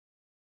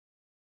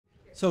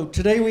So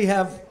today we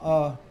have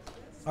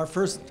our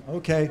first,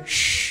 okay,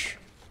 shh.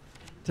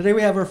 Today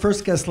we have our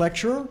first guest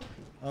lecturer.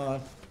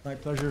 My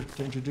pleasure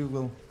to introduce,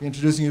 we'll be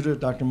introducing you to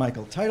Dr.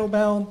 Michael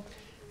Teitelbaum.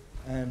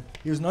 And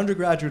he was an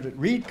undergraduate at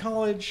Reed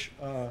College,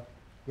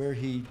 where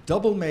he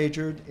double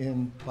majored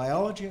in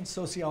biology and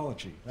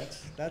sociology.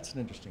 That's an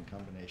interesting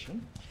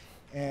combination.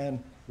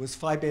 And was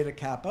Phi Beta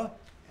Kappa,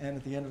 and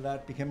at the end of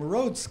that became a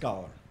Rhodes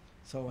Scholar.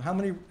 So how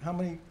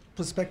many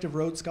prospective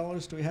Rhodes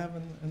Scholars do we have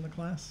in the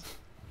class?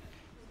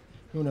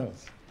 Who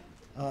knows?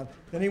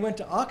 Then he went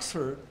to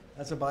Oxford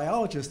as a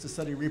biologist to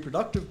study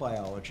reproductive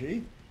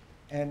biology,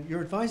 and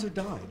your advisor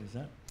died, is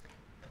that?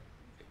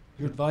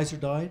 Your advisor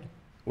died?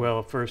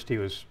 Well, first he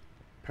was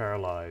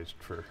paralyzed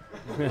for,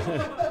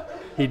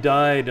 he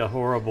died a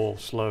horrible,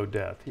 slow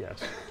death, yes.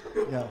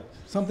 Yeah,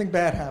 something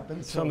bad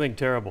happened. Something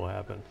terrible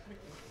happened.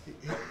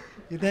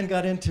 He then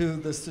got into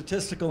the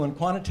statistical and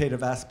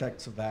quantitative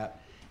aspects of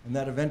that, and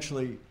that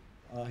eventually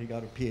he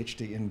got a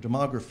PhD in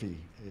demography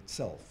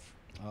itself.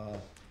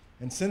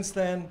 And since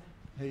then,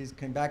 he's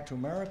came back to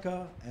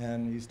America,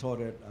 and he's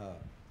taught at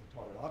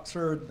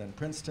Oxford, then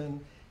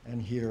Princeton,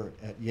 and here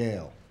at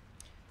Yale.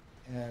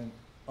 And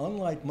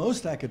unlike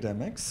most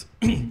academics,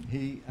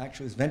 he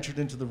actually has ventured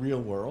into the real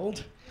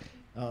world,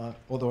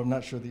 although I'm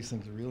not sure these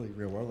things are really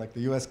real world, like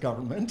the US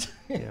government.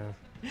 Yeah,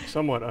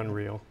 somewhat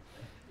unreal.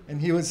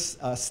 And he was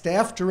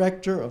staff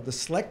director of the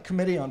Select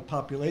Committee on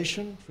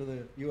Population for the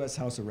US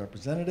House of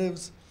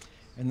Representatives,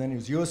 and then he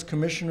was US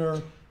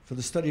Commissioner for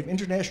the Study of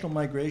International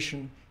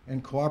Migration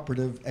and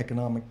Cooperative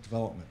Economic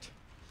Development.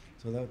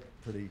 So that's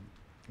pretty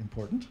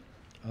important.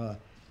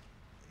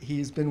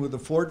 He's been with the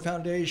Ford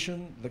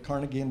Foundation, the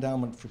Carnegie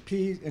Endowment for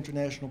Peace,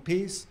 International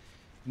Peace,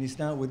 and he's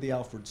now with the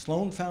Alfred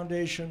Sloan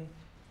Foundation,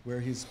 where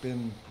he's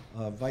been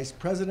vice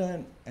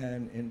president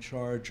and in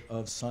charge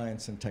of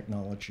science and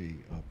technology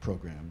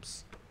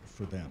programs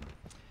for them.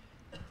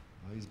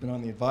 He's been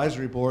on the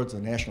advisory boards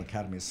of the National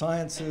Academy of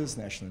Sciences,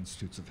 National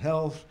Institutes of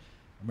Health,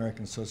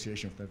 American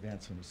Association for the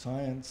Advancement of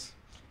Science.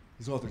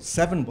 He's authored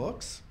 7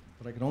 books,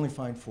 but I can only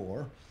find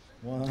 4.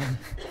 1,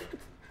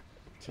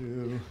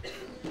 2,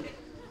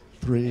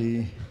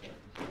 3,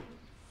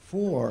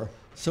 4.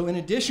 So in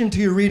addition to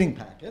your reading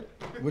packet,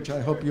 which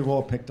I hope you've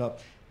all picked up,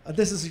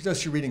 this is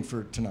just your reading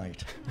for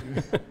tonight.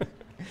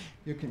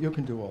 You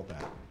can do all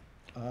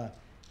that.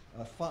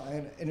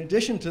 And in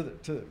addition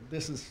to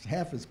this is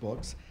half his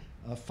books,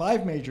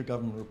 5 major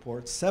government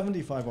reports,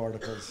 75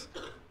 articles,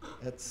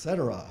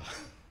 etc.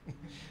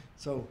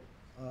 So,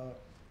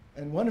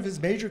 and one of his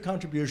major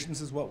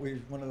contributions is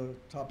one of the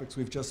topics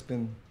we've just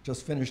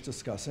finished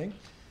discussing.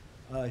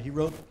 He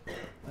wrote,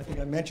 I think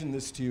I mentioned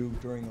this to you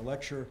during the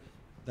lecture,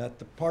 that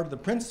the part of the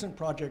Princeton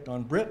project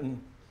on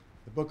Britain,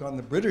 the book on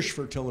the British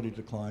fertility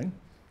decline,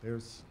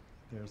 there's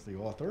the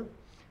author,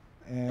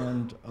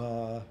 and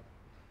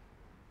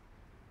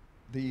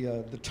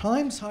the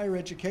Times Higher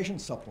Education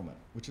Supplement,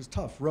 which is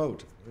tough,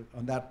 wrote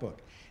on that book,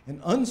 an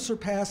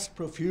unsurpassed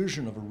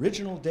profusion of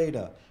original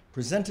data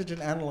presented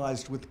and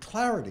analyzed with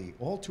clarity,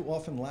 all too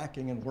often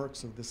lacking in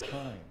works of this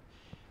kind.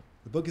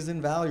 The book is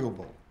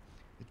invaluable.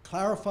 It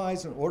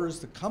clarifies and orders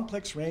the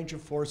complex range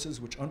of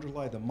forces which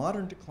underlie the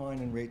modern decline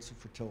in rates of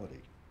fertility,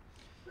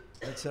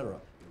 etc.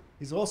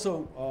 He's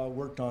also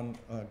worked on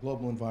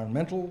global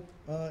environmental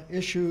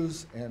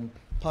issues and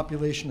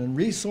population and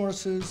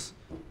resources.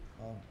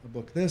 The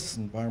book, this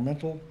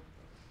environmental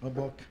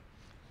book,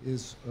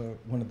 is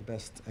one of the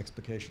best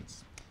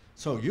explications.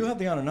 So you have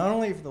the honor not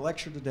only for the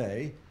lecture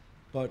today,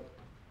 but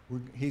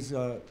he's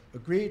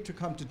agreed to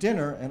come to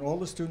dinner, and all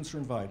the students are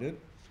invited.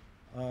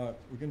 We're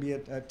going to be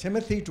at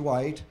Timothy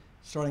Dwight,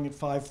 starting at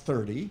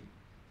 5:30.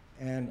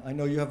 And I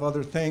know you have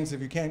other things. If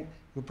you can't,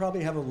 we'll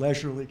probably have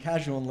a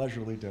casual and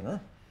leisurely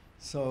dinner.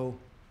 So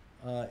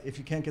if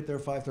you can't get there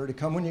at 5:30,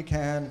 come when you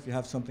can. If you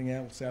have something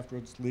else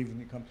afterwards, leave when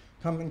you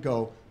come and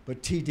go.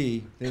 But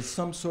TD, there's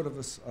some sort of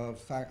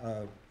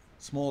a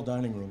small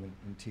dining room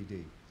in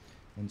TD.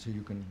 And so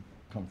you can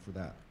come for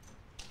that.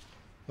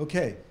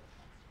 Okay.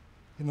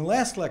 In the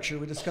last lecture,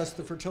 we discussed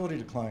the fertility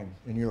decline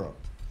in Europe.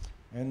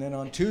 And then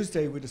on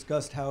Tuesday, we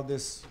discussed how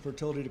this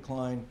fertility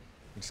decline,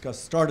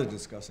 started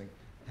discussing,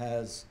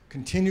 has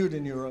continued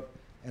in Europe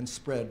and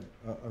spread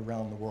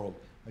around the world.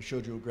 I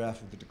showed you a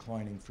graph of the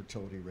declining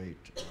fertility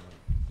rate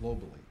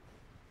globally.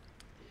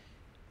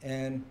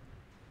 And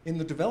in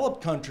the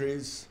developed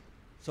countries,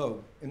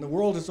 so in the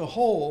world as a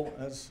whole,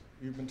 as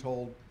you've been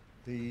told,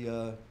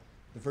 the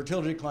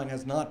fertility decline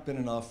has not been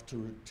enough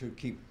to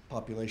keep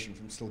population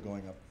from still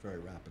going up very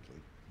rapidly.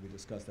 We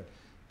discussed that.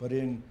 But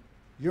in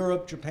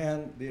Europe,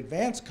 Japan, the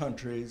advanced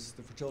countries,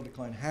 the fertility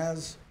decline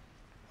has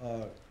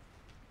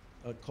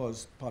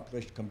caused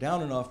population to come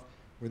down enough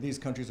where these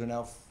countries are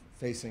now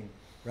facing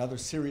rather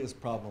serious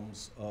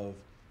problems of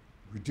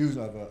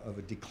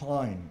a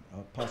decline,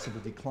 a possible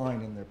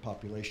decline in their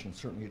population,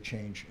 certainly a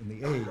change in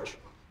the age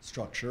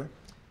structure.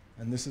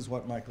 And this is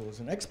what Michael is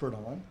an expert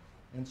on.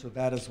 And so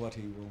that is what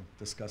he will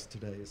discuss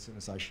today as soon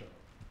as I show.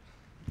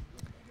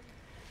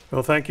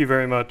 Well, thank you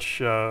very much,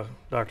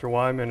 Dr.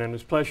 Wyman, and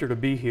it's a pleasure to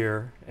be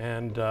here.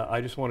 And I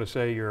just want to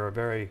say you're a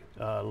very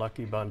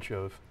lucky bunch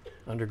of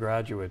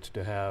undergraduates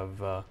to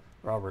have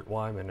Robert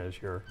Wyman as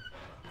your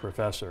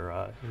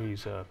professor.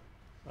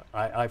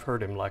 I've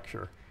heard him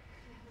lecture,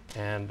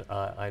 and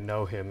I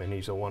know him, and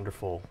he's a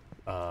wonderful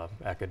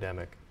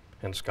academic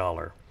and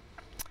scholar.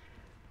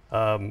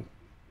 Going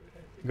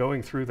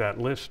through that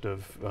list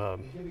of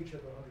give each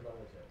other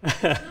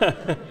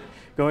 $100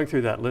 going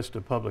through that list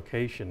of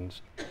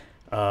publications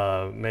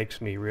makes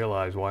me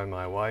realize why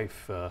my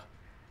wife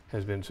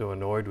has been so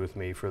annoyed with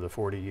me for the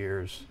 40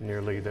 years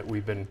nearly that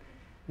we've been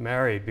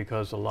married,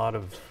 because a lot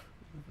of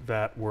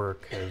that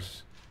work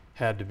has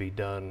had to be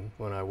done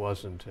when I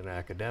wasn't an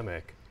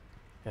academic,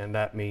 and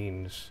that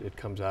means it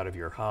comes out of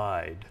your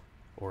hide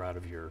or out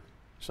of your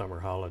summer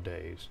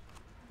holidays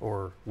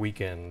or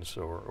weekends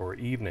or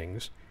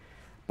evenings,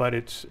 but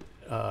it's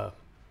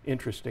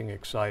interesting,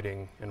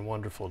 exciting, and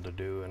wonderful to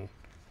do,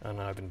 and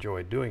I've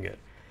enjoyed doing it.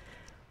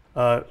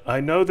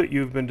 I know that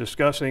you've been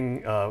discussing,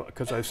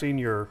 because I've seen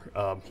your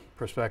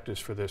prospectus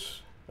for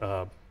this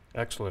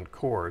excellent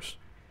course,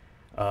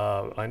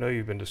 I know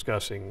you've been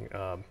discussing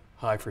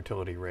high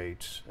fertility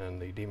rates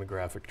and the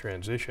demographic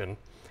transition,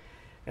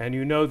 and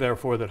you know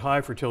therefore that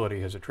high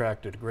fertility has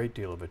attracted a great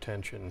deal of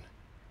attention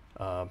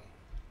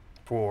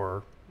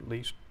for at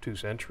least 2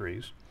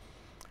 centuries,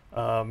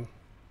 and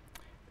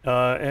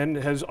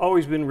has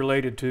always been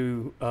related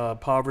to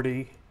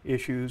poverty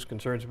issues,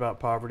 concerns about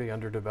poverty,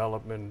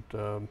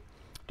 underdevelopment,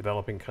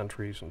 developing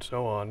countries, and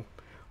so on,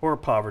 or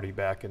poverty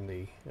back in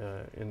the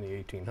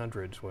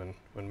 1800s when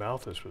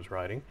Malthus was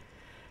writing,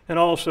 and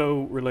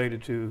also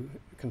related to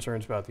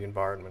concerns about the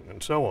environment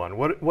and so on.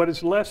 What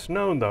is less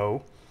known,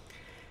 though,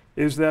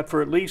 is that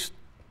for at least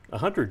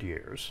 100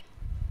 years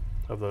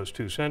of those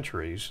 2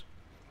 centuries,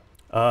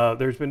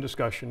 there's been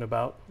discussion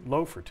about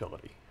low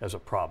fertility as a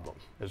problem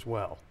as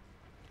well.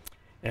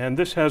 And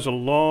this has a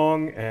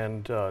long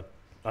and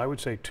I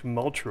would say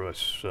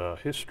tumultuous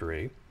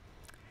history.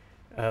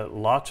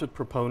 Lots of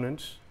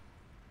proponents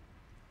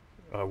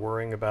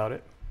worrying about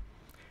it,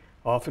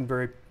 often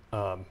very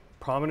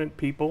prominent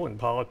people in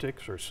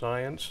politics or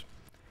science.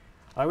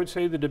 I would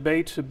say the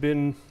debates have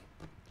been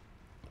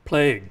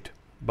plagued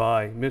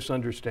by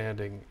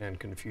misunderstanding and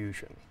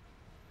confusion,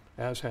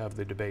 as have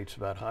the debates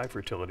about high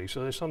fertility.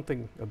 So there's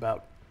something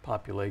about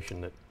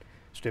population that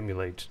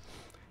stimulates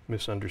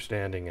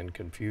misunderstanding and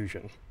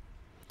confusion.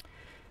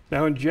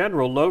 Now, in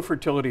general, low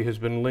fertility has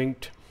been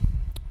linked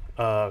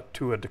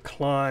to a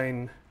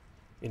decline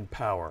in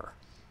power.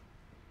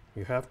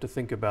 You have to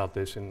think about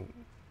this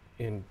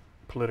in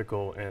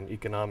political and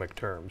economic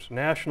terms.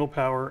 National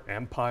power,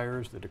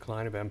 empires, the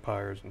decline of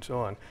empires, and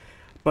so on.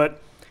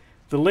 But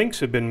the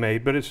links have been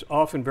made, but it's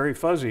often very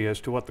fuzzy as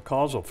to what the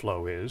causal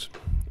flow is.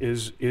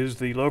 Is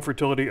the low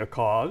fertility a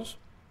cause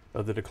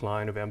of the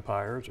decline of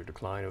empires or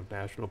decline of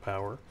national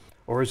power,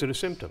 or is it a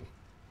symptom?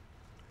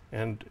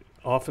 And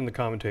often the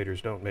commentators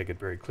don't make it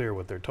very clear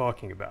what they're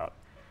talking about.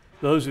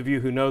 Those of you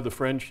who know the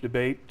French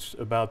debates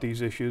about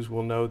these issues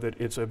will know that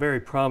it's a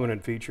very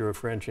prominent feature of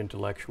French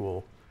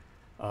intellectual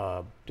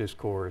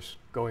discourse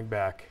going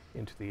back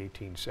into the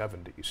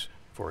 1870s,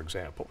 for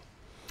example.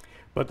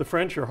 But the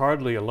French are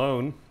hardly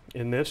alone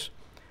in this.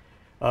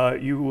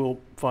 You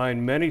will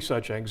find many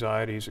such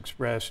anxieties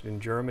expressed in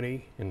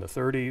Germany in the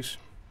 30s,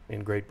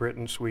 in Great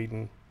Britain,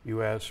 Sweden,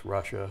 US,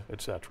 Russia,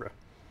 etc.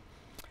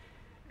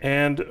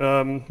 And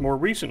more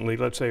recently,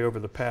 let's say over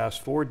the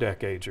past 4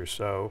 decades or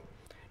so,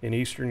 in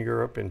Eastern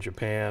Europe, in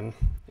Japan,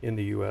 in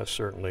the US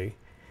certainly,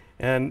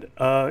 and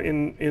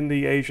in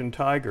the Asian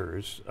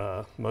tigers,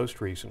 most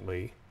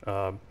recently,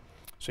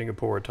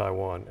 Singapore,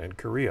 Taiwan, and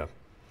Korea.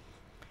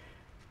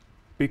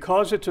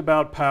 Because it's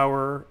about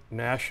power,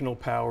 national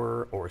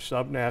power or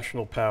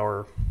subnational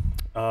power,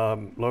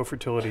 low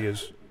fertility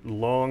has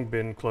long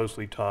been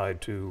closely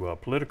tied to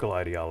political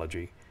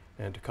ideology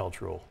and to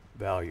cultural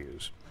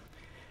values.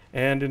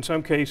 And in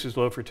some cases,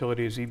 low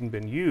fertility has even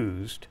been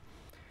used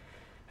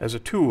as a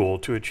tool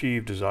to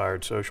achieve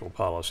desired social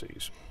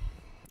policies.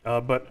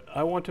 But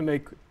I want to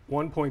make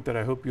one point that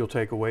I hope you'll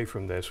take away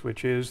from this,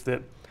 which is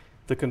that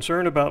the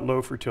concern about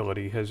low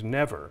fertility has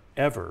never,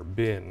 ever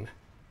been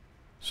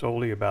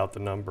solely about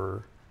the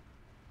number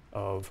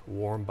of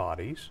warm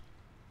bodies,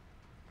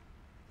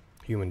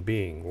 human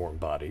being warm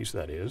bodies,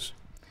 that is,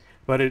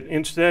 but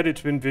instead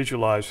it's been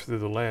visualized through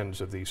the lens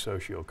of these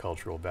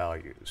socio-cultural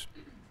values.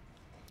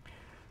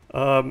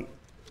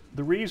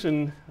 The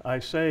reason I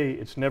say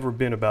it's never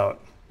been about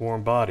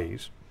warm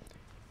bodies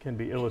can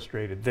be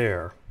illustrated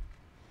there.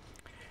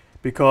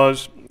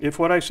 Because if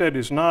what I said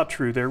is not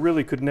true, there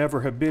really could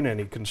never have been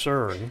any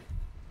concern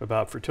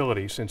about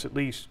fertility since at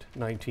least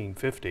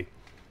 1950.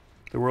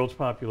 The world's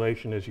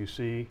population, as you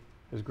see,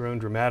 has grown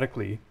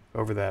dramatically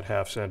over that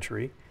half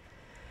century.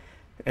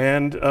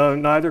 And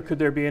neither could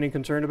there be any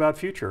concern about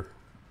future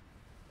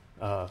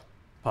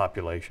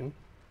population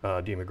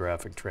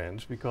demographic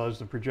trends, because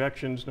the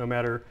projections, no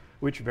matter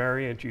which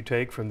variant you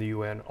take from the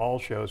UN, all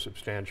show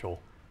substantial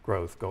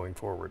growth going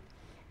forward.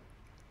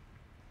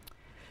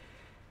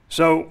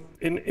 So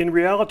in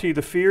reality,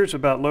 the fears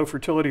about low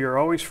fertility are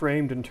always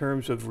framed in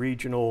terms of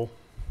regional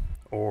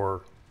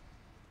or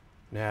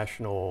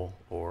national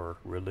or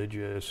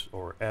religious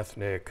or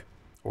ethnic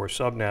or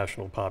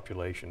subnational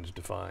populations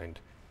defined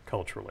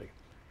culturally.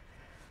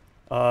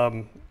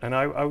 And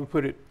I would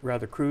put it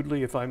rather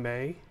crudely, if I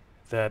may,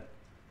 that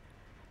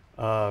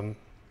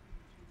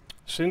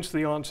since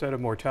the onset of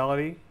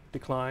mortality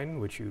decline,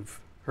 which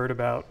you've heard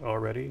about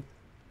already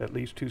at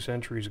least 2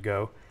 centuries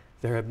ago,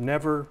 there have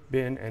never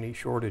been any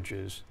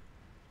shortages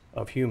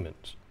of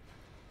humans.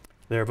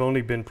 There have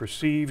only been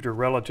perceived or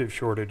relative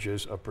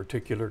shortages of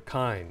particular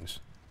kinds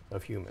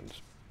of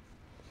humans.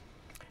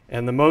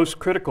 And the most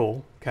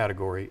critical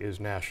category is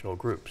national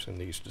groups in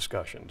these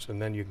discussions, and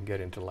then you can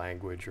get into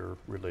language or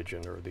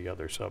religion or the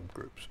other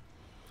subgroups.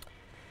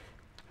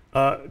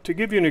 To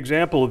give you an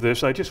example of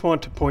this, I just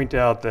want to point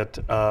out that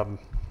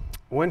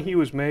when he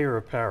was mayor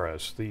of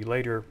Paris, the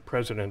later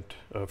president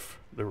of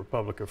the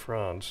Republic of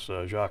France,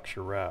 Jacques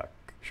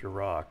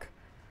Chirac,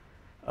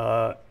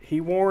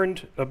 he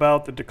warned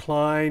about the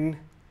decline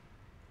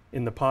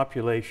in the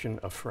population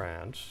of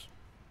France.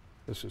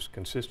 This is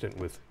consistent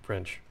with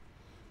French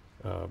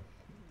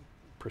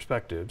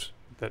perspectives,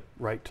 that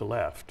right to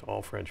left,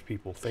 all French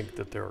people think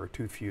that there are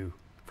too few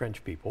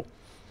French people.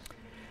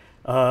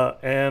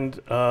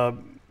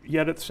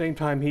 Yet at the same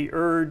time, he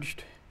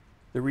urged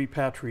the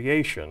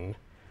repatriation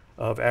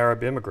of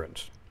Arab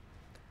immigrants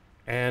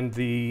and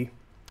the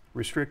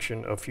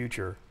restriction of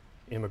future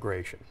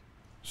immigration.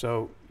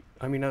 So,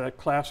 I mean, that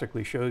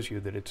classically shows you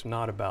that it's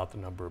not about the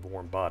number of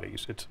warm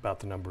bodies, it's about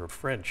the number of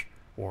French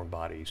warm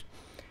bodies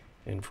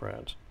in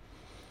France.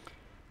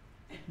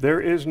 There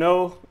is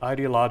no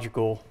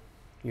ideological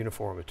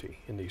uniformity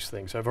in these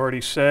things. I've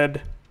already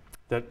said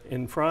that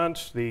in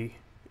France, the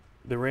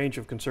range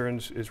of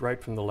concerns is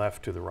right from the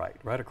left to the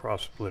right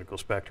across the political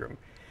spectrum.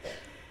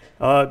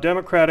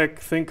 Democratic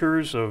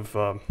thinkers of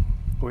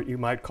what you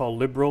might call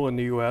liberal in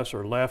the US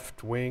or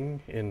left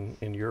wing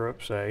in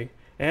Europe, say,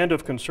 and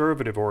of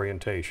conservative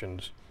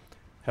orientations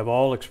have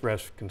all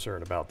expressed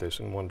concern about this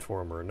in one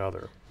form or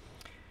another.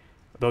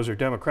 Those are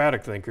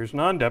democratic thinkers.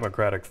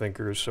 Non-democratic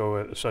thinkers,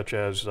 such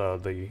as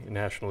the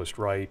nationalist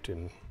right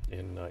in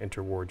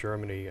interwar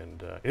Germany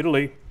and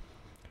Italy,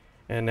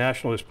 and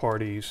nationalist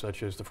parties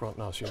such as the Front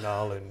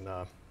National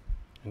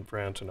in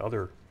France and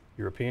other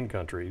European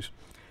countries,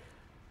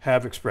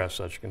 have expressed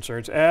such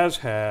concerns, as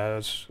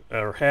have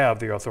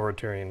the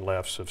authoritarian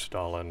lefts of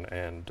Stalin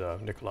and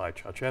Nicolae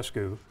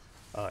Ceausescu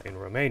in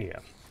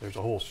Romania. There's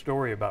a whole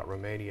story about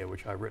Romania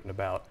which I've written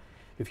about.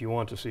 If you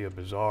want to see a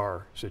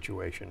bizarre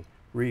situation,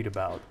 read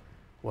about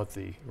what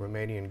the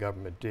Romanian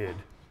government did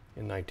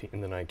in the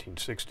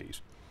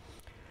 1960s.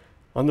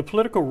 On the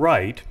political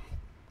right,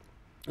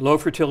 low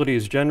fertility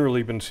has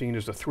generally been seen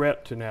as a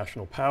threat to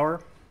national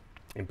power,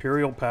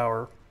 imperial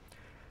power,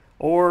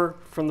 or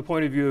from the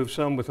point of view of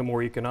some with a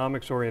more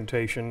economics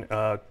orientation,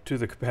 to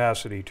the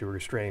capacity to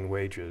restrain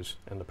wages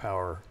and the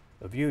power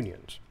of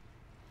unions.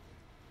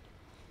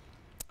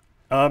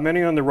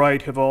 Many on the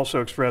right have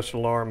also expressed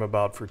alarm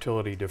about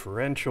fertility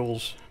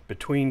differentials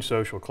between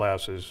social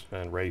classes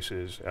and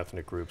races,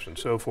 ethnic groups, and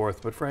so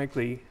forth, but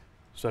frankly,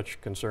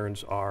 such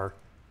concerns are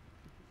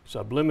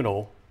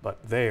subliminal, but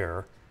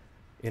there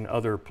in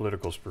other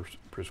political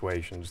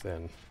persuasions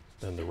than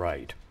the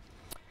right.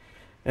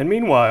 And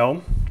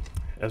meanwhile,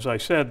 as I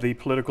said, the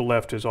political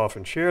left has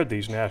often shared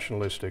these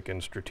nationalistic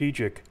and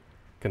strategic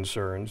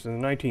concerns. In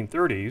the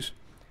 1930s,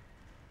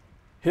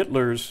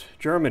 Hitler's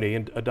Germany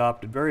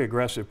adopted very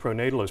aggressive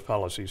pronatalist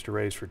policies to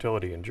raise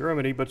fertility in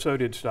Germany, but so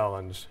did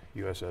Stalin's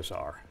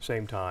USSR.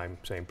 Same time,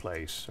 same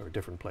place, or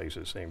different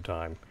places, same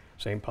time,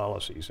 same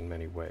policies in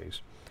many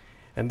ways.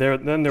 And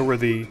then there were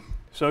the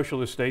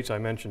socialist states. I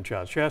mentioned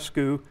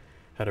Ceausescu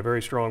had a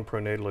very strong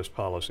pronatalist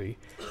policy.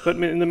 But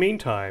in the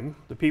meantime,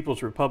 the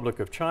People's Republic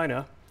of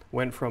China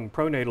went from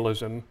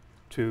pronatalism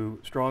to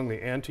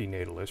strongly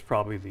anti-natalist,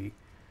 probably the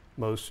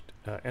most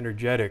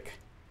energetic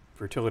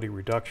fertility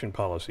reduction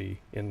policy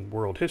in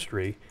world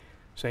history.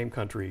 Same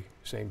country,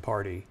 same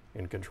party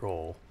in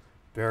control,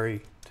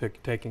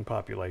 taking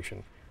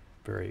population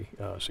very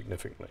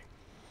significantly.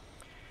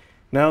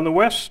 Now in the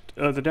West,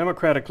 the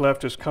Democratic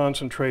left is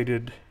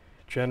concentrated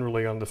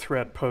generally on the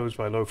threat posed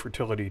by low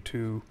fertility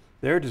to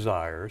their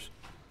desires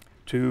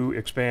to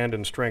expand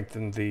and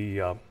strengthen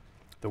the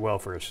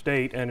welfare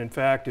state. And in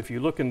fact, if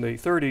you look in the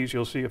 30s,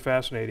 you'll see a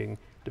fascinating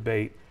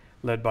debate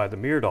led by the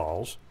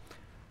Myrdals,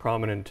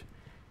 prominent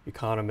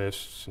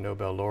economists,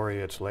 Nobel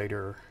laureates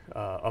later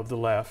of the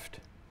left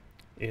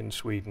in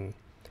Sweden,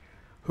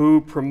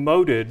 who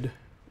promoted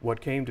what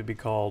came to be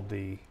called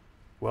the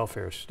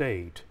welfare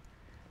state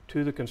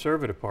to the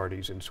conservative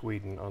parties in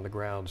Sweden on the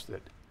grounds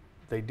that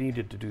they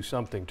needed to do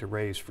something to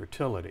raise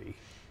fertility,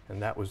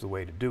 and that was the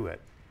way to do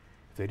it.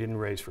 If they didn't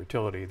raise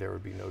fertility, there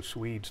would be no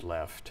Swedes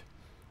left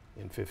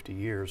in 50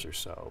 years or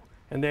so.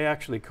 And they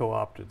actually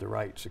co-opted the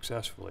right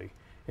successfully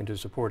into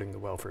supporting the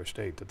welfare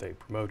state that they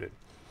promoted.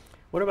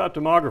 What about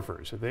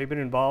demographers? Have they been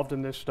involved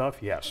in this stuff?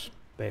 Yes,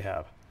 they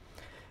have,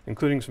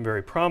 including some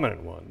very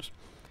prominent ones.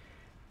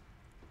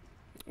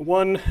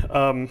 One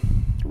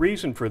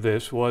reason for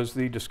this was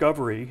the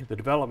discovery, the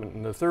development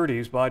in the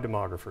 30s by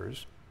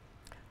demographers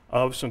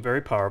of some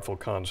very powerful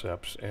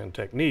concepts and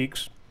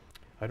techniques.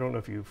 I don't know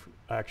if you've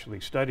actually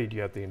studied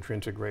yet the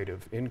intrinsic rate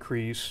of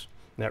increase,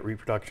 net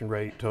reproduction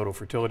rate, total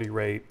fertility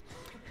rate,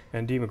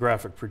 and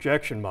demographic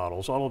projection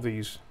models, all of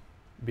these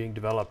being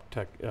developed,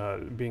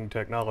 being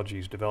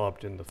technologies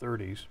developed in the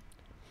 30s.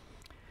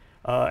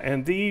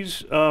 And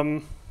these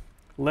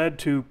led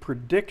to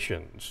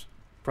predictions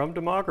from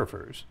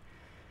demographers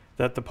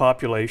that the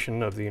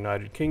population of the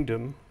United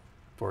Kingdom,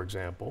 for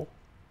example,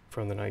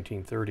 from the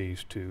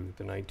 1930s to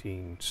the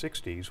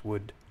 1960s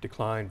would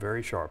decline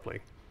very sharply.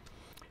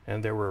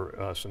 And there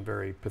were some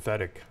very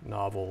pathetic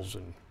novels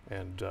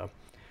and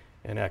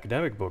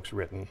academic books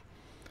written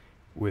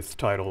with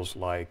titles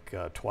like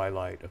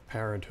Twilight of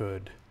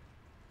Parenthood,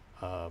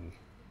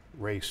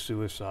 Race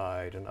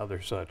Suicide, and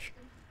other such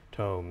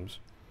tomes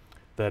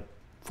that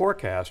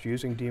forecast,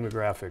 using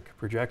demographic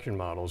projection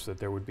models, that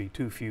there would be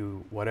too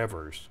few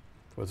whatevers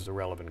was the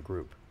relevant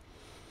group.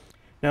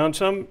 Now, in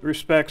some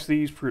respects,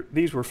 these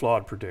were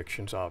flawed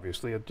predictions,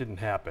 obviously. It didn't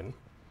happen.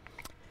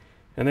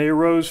 And they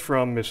arose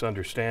from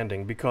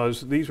misunderstanding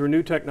because these were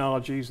new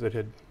technologies that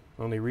had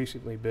only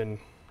recently been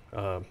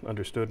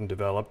understood and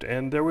developed,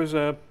 and there was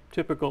a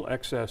typical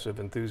excess of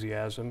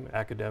enthusiasm,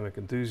 academic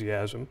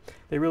enthusiasm.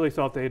 They really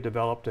thought they had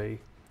developed a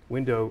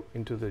window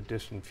into the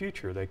distant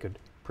future. They could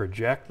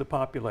project the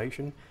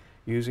population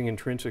using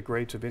intrinsic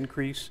rates of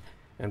increase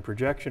and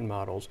projection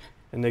models,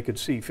 and they could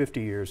see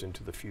 50 years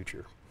into the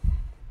future,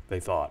 they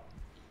thought.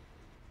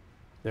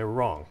 They were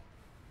wrong.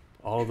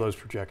 All of those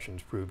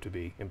projections proved to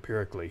be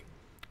empirically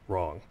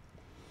wrong.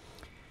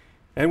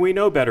 And we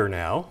know better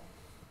now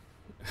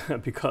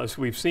because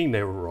we've seen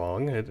they were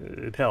wrong.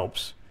 It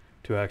helps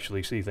to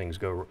actually see things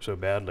go so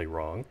badly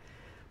wrong.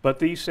 But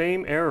these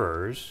same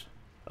errors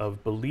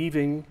of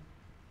believing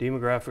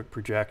demographic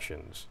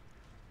projections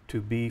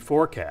to be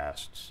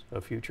forecasts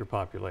of future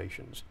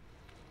populations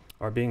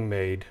are being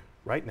made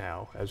right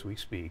now as we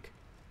speak,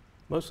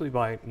 mostly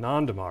by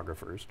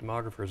non-demographers.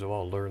 Demographers have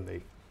all learned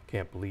they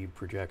can't believe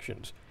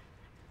projections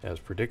as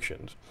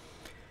predictions.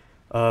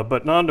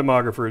 But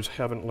non-demographers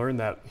haven't learned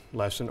that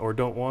lesson or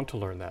don't want to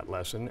learn that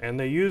lesson, and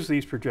they use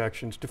these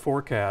projections to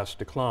forecast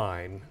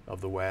decline of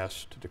the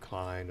West,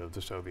 decline of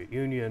the Soviet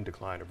Union,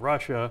 decline of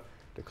Russia,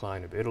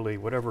 decline of Italy,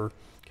 whatever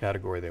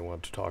category they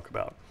want to talk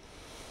about.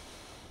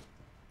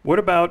 What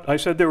about, I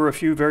said there were a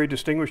few very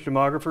distinguished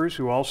demographers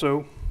who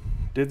also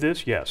did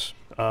this? Yes.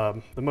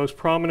 The most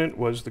prominent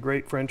was the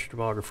great French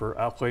demographer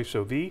Alfred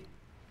Sauvy,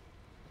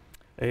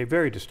 a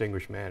very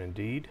distinguished man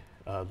indeed.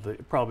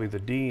 Probably the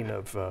dean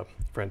of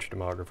French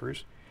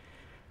demographers.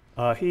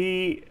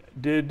 He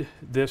did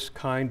this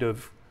kind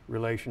of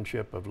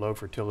relationship of low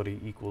fertility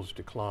equals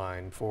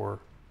decline for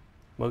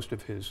most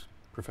of his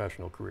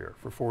professional career,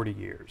 for 40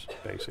 years,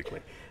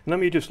 basically. And let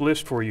me just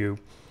list for you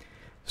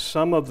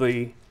some of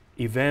the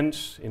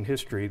events in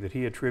history that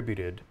he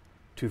attributed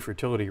to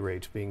fertility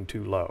rates being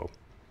too low.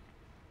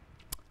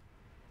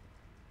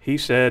 He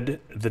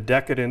said, the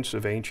decadence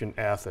of ancient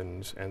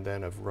Athens and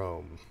then of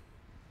Rome.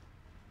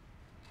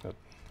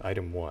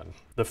 Item 1,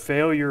 the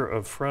failure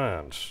of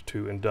France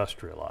to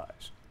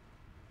industrialize.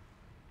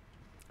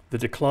 The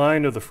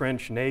decline of the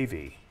French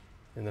Navy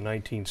in the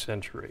 19th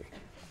century.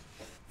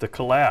 The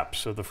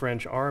collapse of the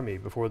French army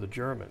before the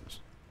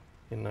Germans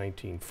in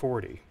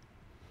 1940.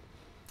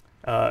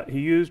 He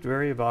used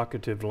very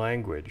evocative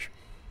language.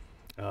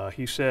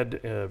 He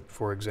said,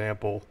 for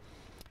example,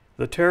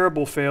 the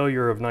terrible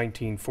failure of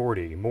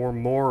 1940, more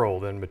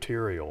moral than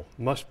material,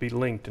 must be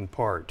linked in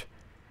part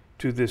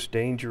to this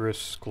dangerous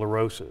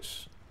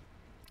sclerosis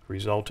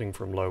resulting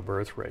from low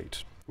birth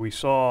rates. We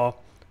saw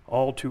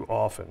all too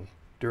often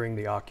during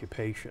the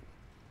occupation,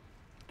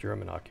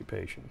 German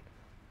occupation,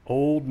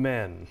 old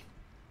men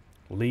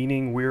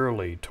leaning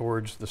wearily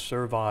towards the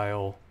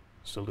servile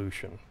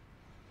solution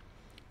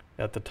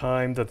at the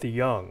time that the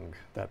young,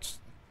 that's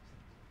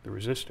the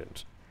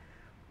resistance,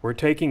 were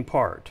taking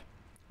part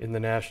in the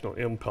national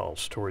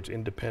impulse towards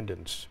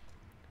independence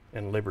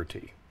and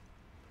liberty.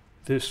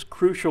 This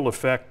crucial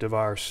effect of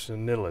our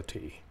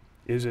senility,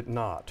 is it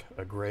not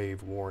a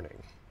grave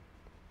warning?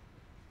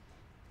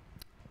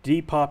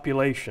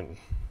 Depopulation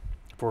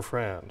for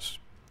France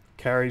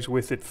carries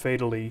with it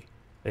fatally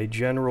a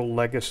general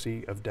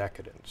legacy of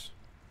decadence.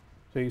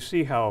 So you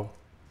see how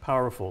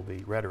powerful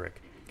the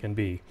rhetoric can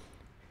be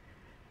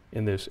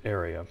in this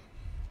area.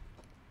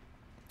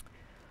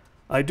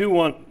 I do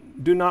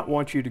not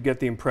want you to get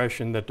the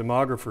impression that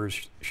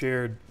demographers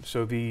shared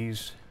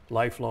Sauvy's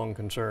lifelong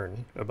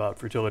concern about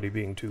fertility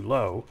being too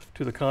low.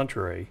 To the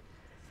contrary,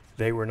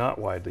 they were not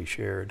widely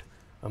shared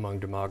among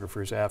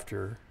demographers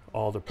after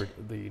all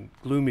the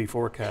gloomy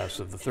forecasts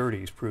of the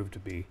 30s proved to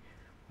be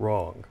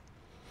wrong.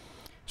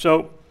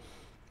 So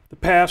the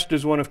past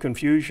is one of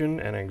confusion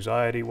and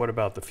anxiety. What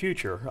about the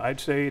future? I'd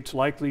say it's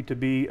likely to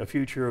be a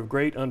future of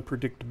great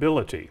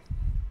unpredictability.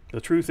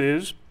 The truth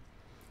is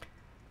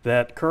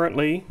that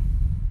currently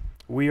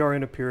we are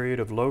in a period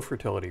of low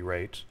fertility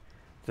rates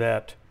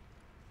that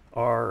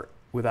are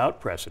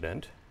without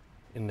precedent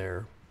in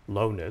their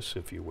lowness,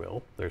 if you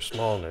will, their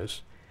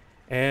smallness,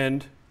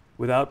 and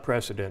without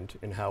precedent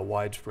in how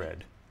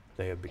widespread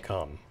they have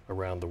become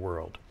around the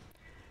world.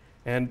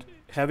 And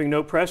having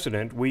no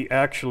precedent, we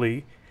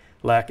actually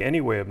lack any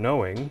way of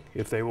knowing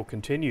if they will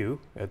continue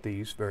at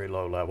these very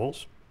low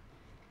levels,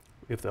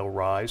 if they'll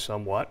rise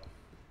somewhat,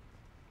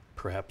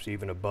 perhaps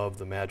even above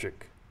the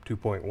magic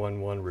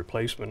 2.11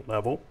 replacement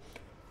level,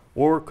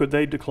 or could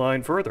they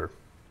decline further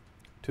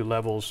to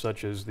levels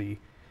such as the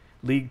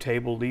league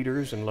table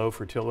leaders in low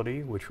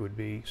fertility, which would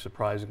be,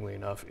 surprisingly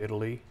enough,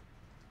 Italy,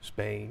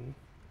 Spain,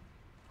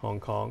 Hong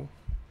Kong?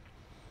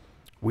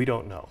 We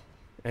don't know.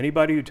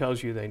 Anybody who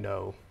tells you they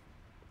know,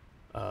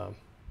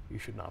 you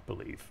should not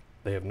believe.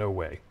 They have no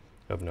way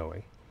of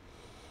knowing.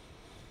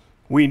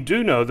 We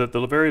do know that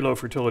the very low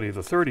fertility of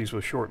the 30s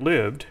was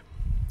short-lived,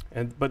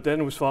 but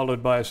then was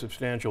followed by a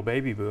substantial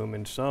baby boom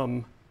in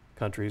some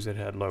countries that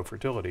had low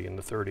fertility in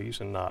the 30s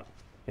and not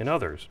in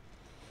others.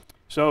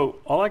 So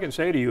all I can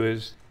say to you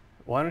is,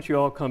 why don't you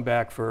all come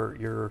back for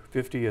your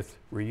 50th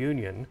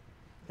reunion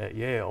at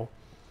Yale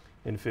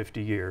in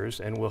 50 years,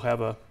 and we'll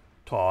have a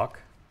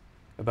talk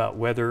about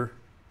whether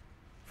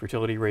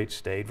fertility rates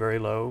stayed very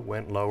low,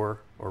 went lower,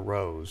 or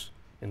rose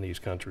in these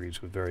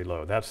countries with very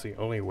low. That's the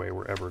only way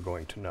we're ever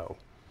going to know.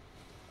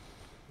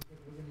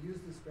 We're going to use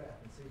this graph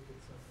and see if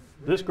it's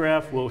something. This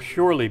graph will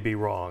surely be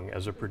wrong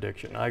as a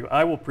prediction.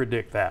 I will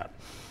predict that.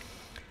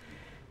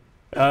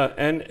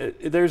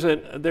 There's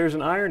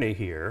an irony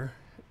here.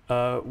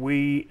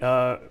 We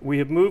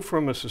have moved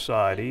from a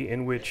society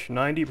in which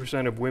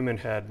 90% of women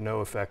had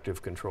no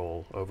effective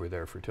control over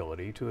their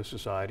fertility to a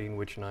society in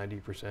which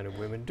 90% of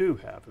women do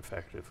have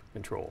effective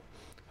control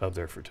of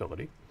their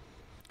fertility,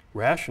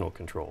 rational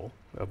control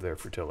of their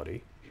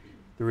fertility.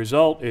 The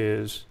result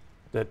is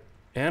that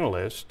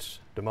analysts,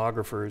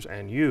 demographers,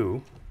 and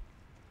you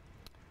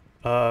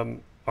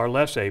are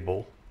less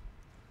able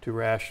to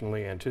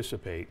rationally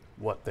anticipate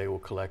what they will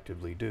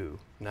collectively do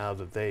now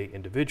that they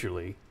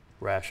individually,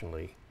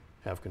 rationally,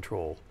 have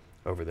control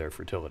over their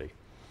fertility.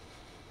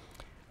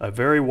 A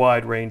very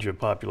wide range of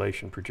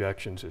population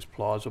projections is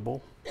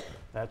plausible.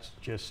 That's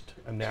just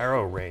a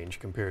narrow range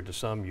compared to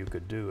some you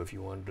could do if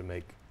you wanted to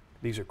make.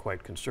 These are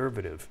quite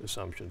conservative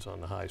assumptions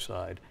on the high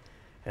side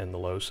and the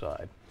low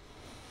side.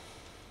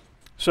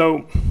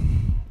 So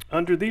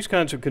under these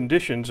kinds of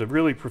conditions of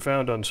really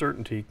profound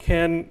uncertainty,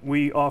 can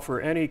we offer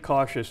any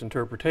cautious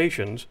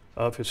interpretations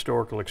of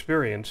historical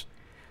experience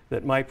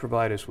that might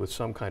provide us with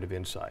some kind of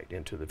insight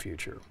into the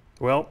future?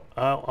 Well,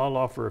 I'll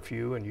offer a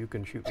few, and you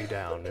can shoot me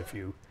down if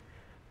you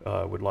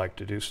would like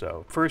to do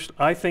so. First,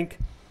 I think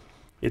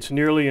it's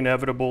nearly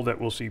inevitable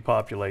that we'll see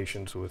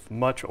populations with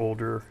much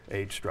older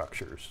age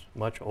structures,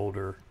 much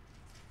older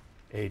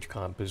age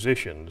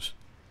compositions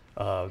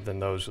than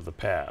those of the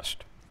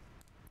past.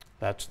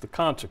 That's the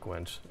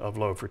consequence of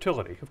low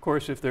fertility. Of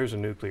course, if there's a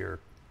nuclear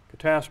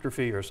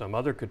catastrophe or some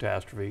other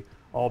catastrophe,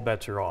 all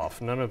bets are off.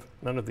 None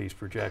of these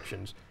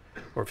projections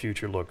or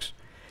future looks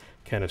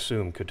can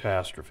assume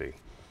catastrophe.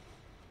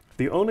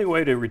 The only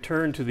way to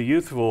return to the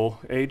youthful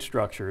age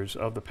structures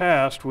of the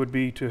past would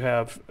be to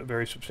have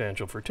very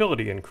substantial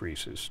fertility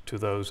increases to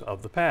those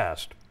of the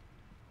past.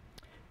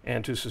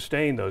 And to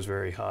sustain those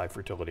very high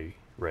fertility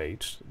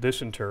rates,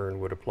 this in turn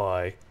would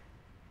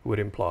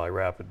imply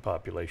rapid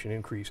population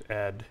increase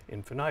ad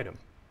infinitum.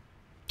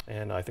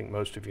 And I think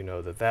most of you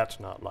know that that's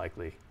not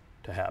likely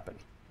to happen.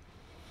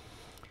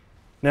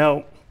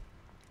 Now,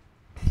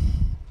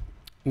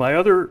 my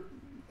other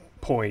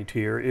point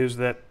here is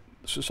that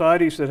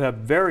societies that have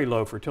very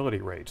low fertility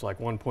rates, like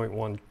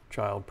 1.1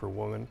 child per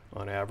woman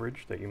on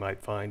average, that you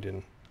might find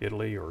in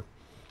Italy or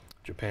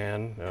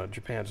Japan.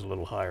 Japan's a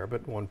little higher,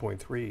 but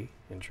 1.3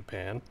 in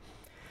Japan.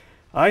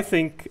 I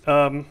think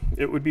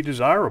it would be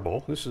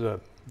desirable, this is a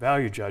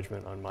value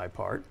judgment on my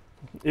part,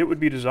 it would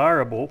be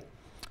desirable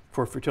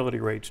for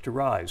fertility rates to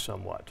rise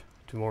somewhat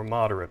to more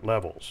moderate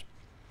levels.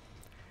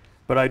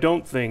 But I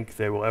don't think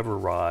they will ever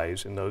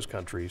rise in those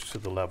countries to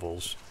the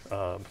levels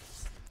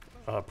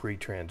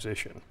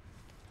pre-transition.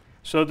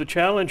 So the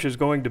challenge is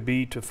going to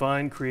be to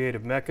find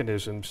creative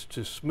mechanisms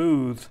to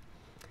smooth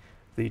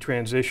the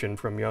transition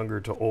from younger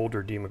to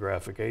older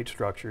demographic age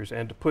structures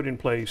and to put in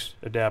place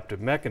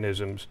adaptive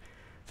mechanisms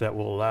that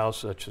will allow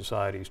such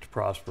societies to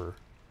prosper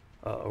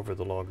over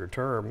the longer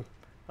term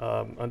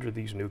under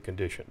these new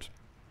conditions.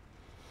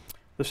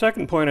 The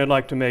second point I'd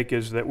like to make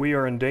is that we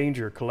are in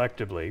danger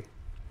collectively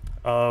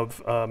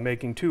of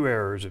making two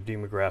errors of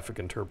demographic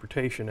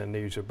interpretation, and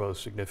these are both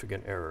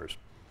significant errors.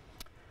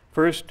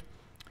 First,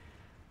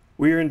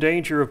 we are in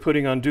danger of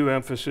putting undue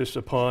emphasis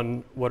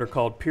upon what are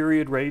called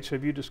period rates.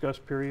 Have you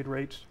discussed period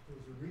rates? There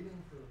was a reading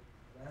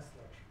for last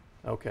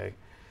lecture. Okay.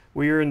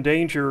 We are in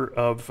danger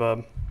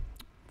of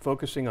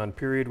focusing on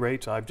period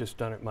rates. I've just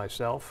done it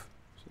myself,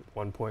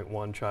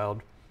 1.1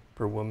 child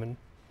per woman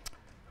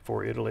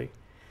for Italy.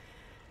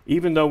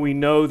 Even though we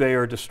know they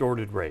are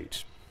distorted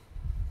rates,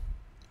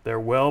 they're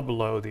well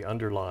below the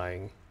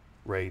underlying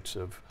rates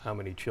of how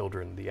many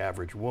children the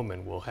average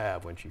woman will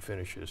have when she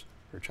finishes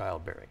her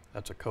childbearing.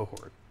 That's a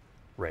cohort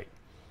rate.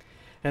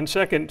 And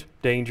second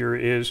danger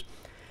is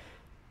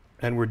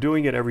and we're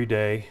doing it every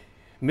day,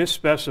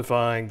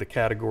 misspecifying the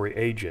category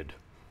aged,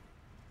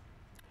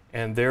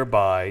 and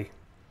thereby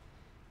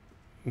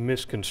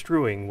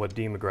misconstruing what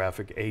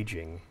demographic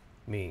aging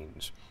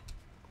means.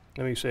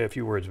 Let me say a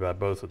few words about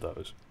both of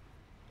those.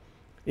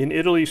 In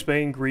Italy,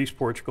 Spain, Greece,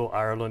 Portugal,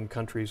 Ireland,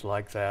 countries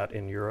like that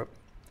in Europe,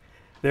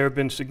 there have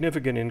been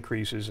significant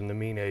increases in the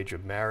mean age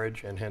of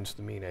marriage and hence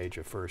the mean age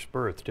of first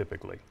birth,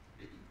 typically.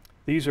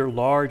 These are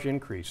large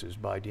increases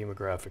by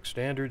demographic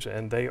standards,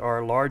 and they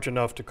are large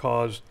enough to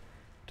cause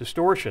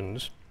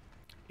distortions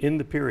in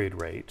the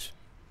period rates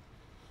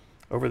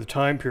over the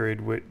time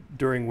period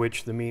during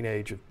which the mean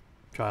age of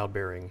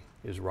childbearing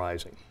is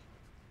rising.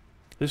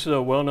 This is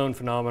a well-known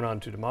phenomenon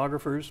to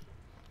demographers.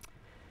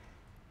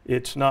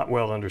 It's not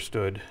well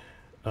understood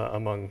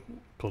among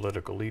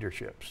political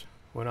leaderships.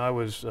 When I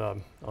was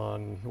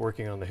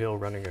working on the Hill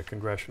running a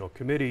congressional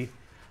committee,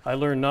 I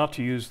learned not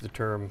to use the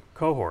term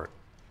cohort,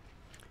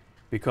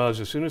 because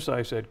as soon as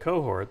I said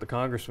cohort, the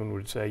congressman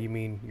would say, "You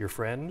mean your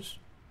friends,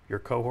 your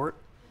cohort?"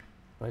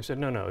 And I said,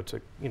 "No, it's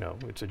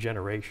a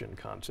generation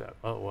concept."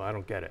 "Oh, well, I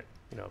don't get it.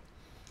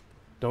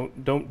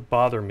 Don't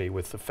bother me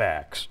with the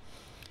facts."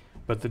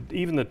 But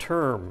even the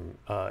term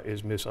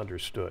is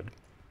misunderstood.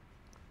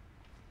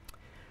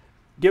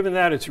 Given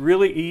that, it's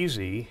really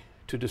easy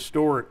to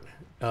distort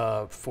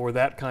for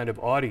that kind of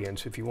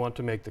audience, if you want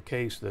to make the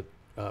case that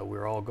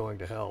we're all going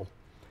to hell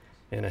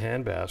in a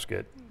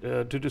handbasket,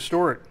 to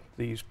distort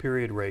these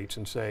period rates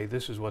and say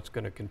this is what's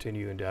going to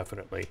continue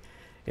indefinitely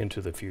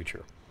into the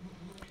future.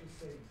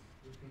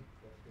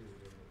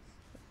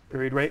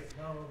 Period rate?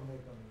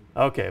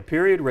 Okay, a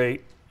period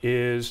rate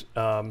is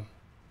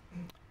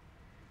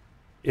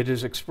it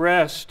is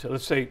expressed,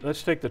 let's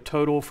take the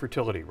total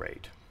fertility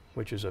rate,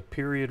 which is a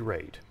period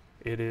rate.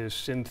 It is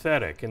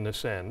synthetic in the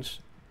sense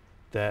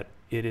that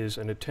it is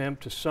an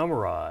attempt to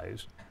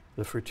summarize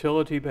the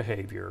fertility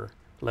behavior,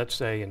 let's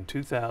say in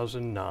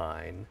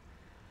 2009,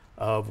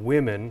 of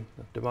women,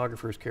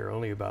 demographers care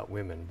only about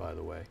women, by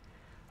the way,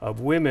 of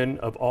women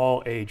of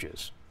all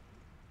ages.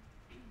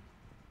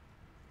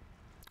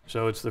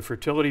 So it's the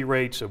fertility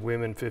rates of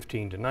women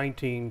 15 to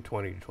 19,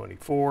 20 to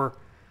 24.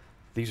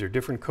 These are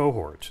different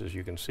cohorts, as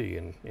you can see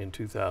in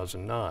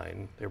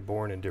 2009. They're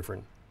born in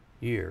different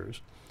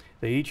years.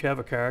 They each have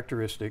a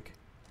characteristic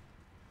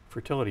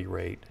fertility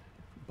rate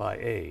by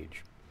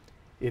age.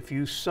 If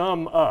you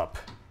sum up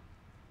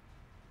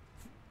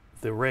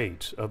the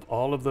rates of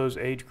all of those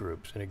age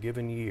groups in a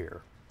given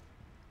year,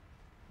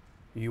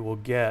 you will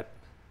get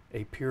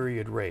a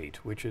period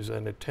rate, which is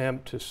an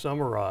attempt to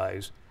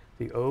summarize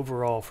the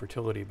overall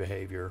fertility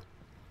behavior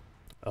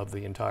of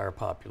the entire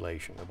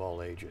population of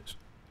all ages.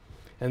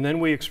 And then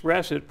we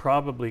express it,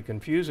 probably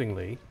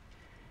confusingly,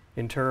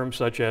 in terms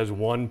such as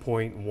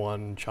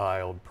 1.1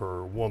 child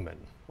per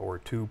woman or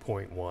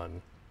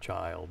 2.1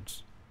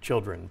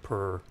 children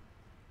per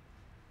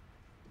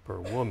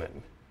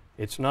woman.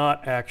 It's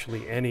not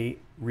actually any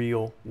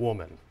real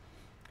woman.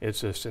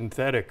 It's a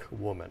synthetic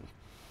woman.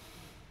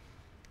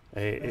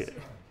 The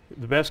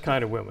best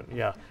kind of woman,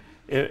 yeah.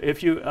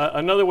 If you,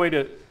 another way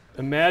to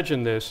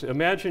imagine this,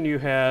 imagine you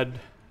had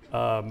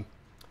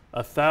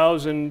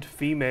 1,000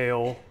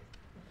 female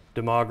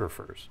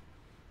demographers.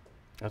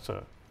 That's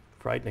a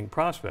frightening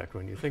prospect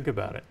when you think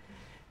about it.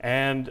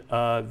 And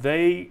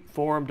they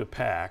formed a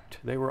pact.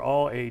 They were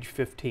all age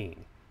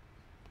 15.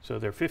 So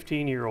they're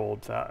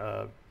 15-year-old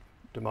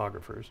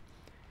demographers.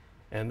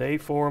 And they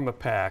form a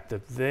pact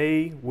that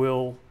they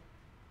will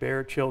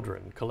bear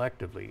children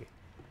collectively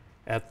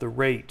at the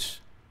rates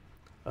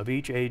of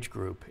each age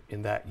group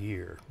in that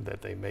year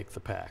that they make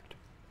the pact,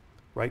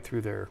 right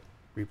through their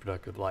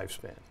reproductive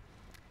lifespan.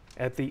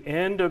 At the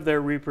end of their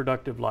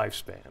reproductive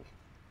lifespan,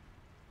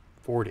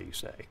 40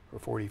 say, or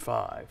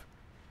 45,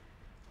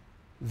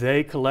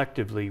 they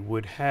collectively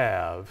would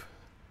have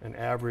an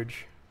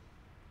average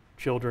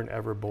children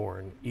ever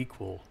born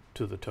equal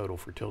to the total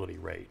fertility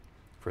rate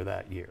for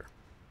that year.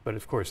 But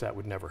of course that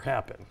would never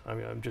happen. I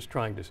mean, I'm just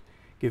trying to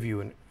give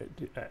you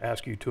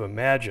ask you to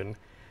imagine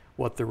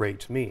what the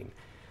rates mean.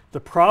 The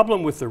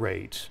problem with the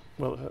rates,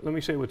 well, let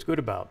me say what's good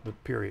about the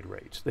period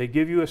rates. They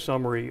give you a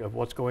summary of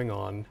what's going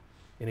on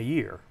in a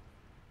year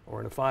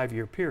or in a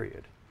 5-year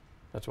period.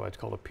 That's why it's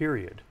called a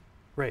period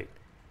rate.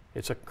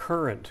 It's a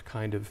current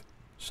kind of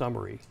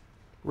summary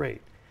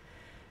rate.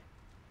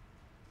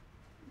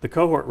 The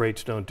cohort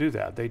rates don't do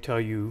that. They tell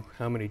you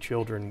how many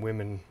children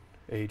women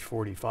age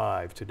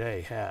 45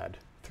 today had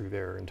through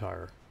their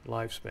entire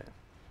lifespan.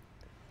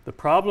 The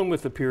problem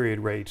with the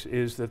period rates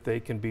is that they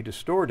can be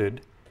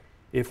distorted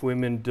if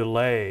women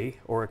delay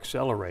or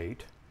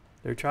accelerate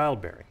their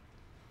childbearing.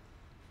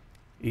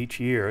 Each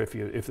year,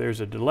 if there's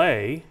a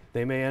delay,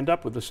 they may end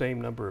up with the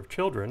same number of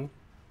children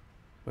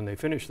when they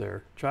finish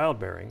their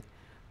childbearing,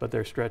 but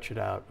they're stretched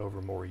out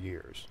over more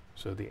years.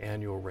 So the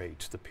annual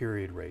rates, the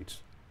period rates,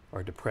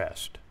 are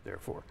depressed,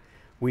 therefore.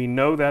 We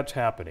know that's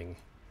happening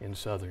in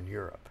Southern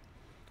Europe.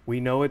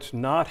 We know it's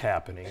not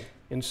happening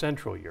in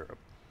Central Europe.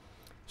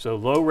 So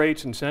low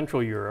rates in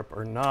Central Europe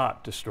are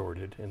not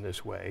distorted in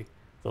this way.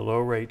 The low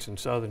rates in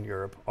Southern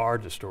Europe are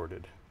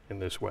distorted in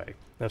this way.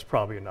 That's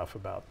probably enough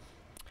about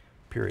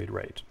period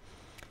rates.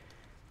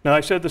 Now, I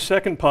said the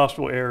second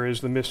possible error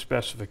is the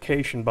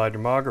misspecification by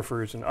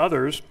demographers and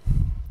others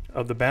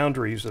of the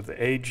boundaries of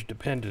the age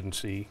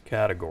dependency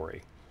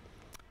category.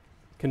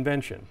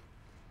 Convention.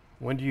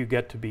 When do you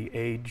get to be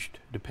age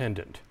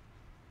dependent?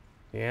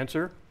 The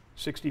answer,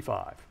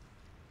 65.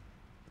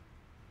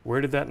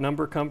 Where did that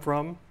number come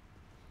from?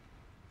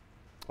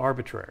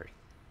 Arbitrary.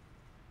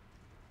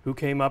 Who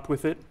came up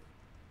with it?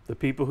 The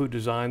people who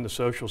designed the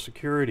Social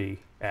Security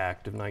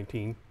Act of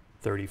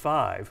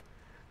 1935,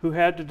 who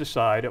had to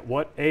decide at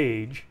what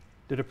age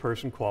did a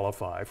person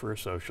qualify for a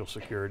Social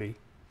Security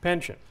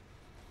pension.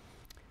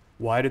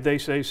 Why did they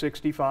say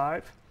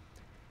 65?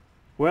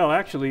 Well,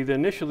 actually,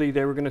 initially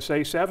they were going to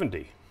say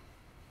 70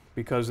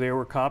 because they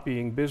were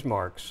copying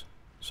Bismarck's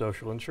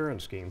social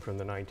insurance scheme from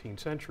the 19th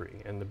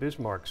century. In the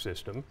Bismarck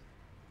system,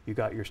 you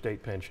got your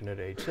state pension at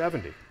age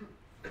 70.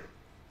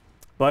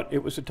 But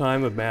it was a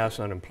time of mass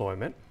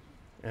unemployment,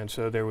 and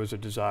so there was a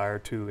desire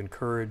to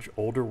encourage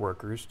older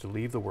workers to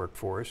leave the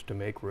workforce to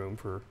make room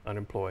for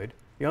unemployed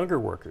younger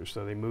workers.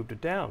 So they moved it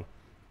down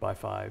by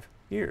 5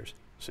 years,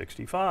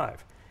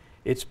 65.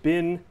 It's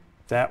been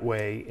that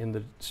way in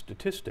the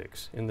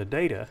statistics, in the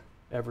data,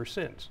 ever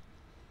since.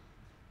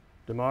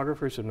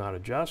 Demographers have not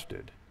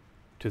adjusted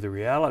to the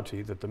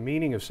reality that the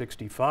meaning of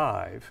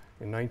 65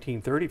 in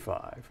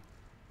 1935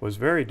 was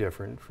very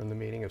different from the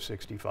meaning of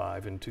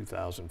 65 in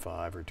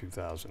 2005 or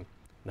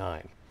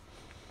 2009.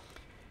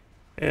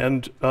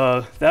 And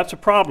that's a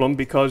problem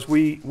because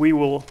we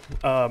will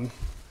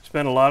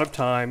spend a lot of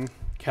time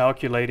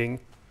calculating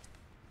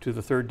to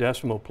the third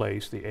decimal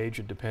place the age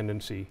of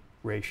dependency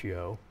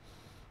ratio,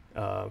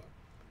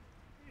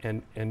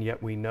 and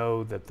yet we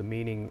know that the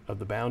meaning of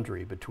the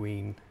boundary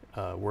between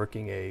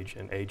working age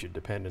and age of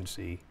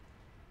dependency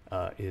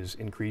is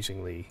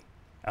increasingly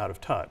out of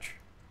touch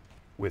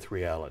with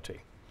reality.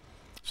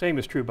 Same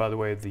is true, by the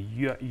way, of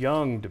the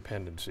young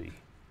dependency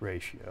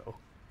ratio,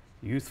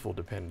 youthful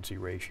dependency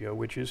ratio,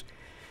 which is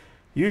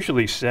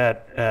usually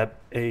set at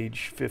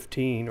age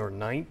 15 or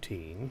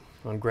 19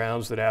 on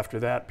grounds that after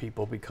that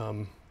people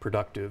become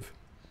productive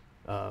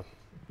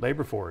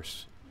labor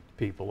force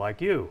people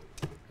like you,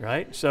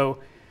 right? So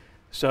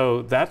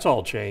that's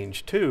all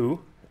changed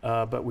too,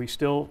 but we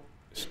still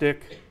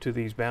stick to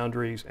these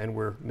boundaries and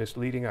we're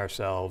misleading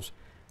ourselves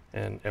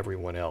and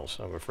everyone else,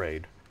 I'm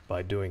afraid,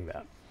 by doing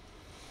that.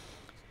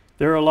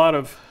 There are a lot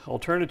of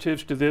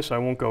alternatives to this. I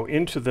won't go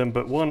into them,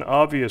 but one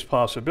obvious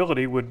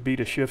possibility would be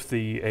to shift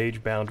the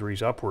age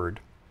boundaries upward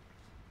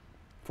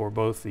for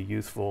both the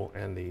youthful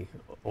and the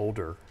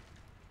older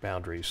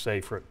boundaries,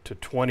 say to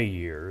 20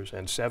 years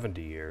and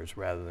 70 years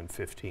rather than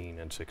 15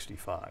 and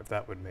 65.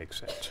 That would make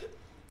sense.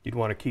 You'd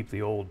want to keep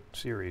the old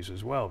series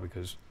as well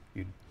because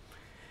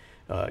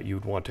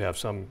you'd want to have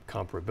some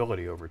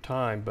comparability over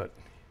time, but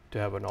to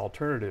have an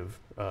alternative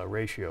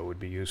ratio would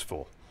be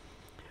useful.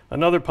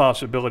 Another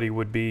possibility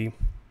would be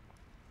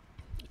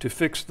to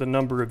fix the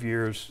number of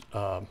years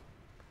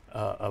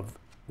of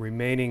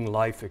remaining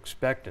life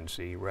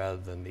expectancy rather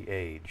than the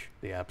age,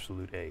 the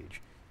absolute age,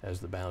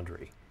 as the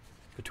boundary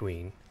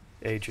between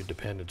age of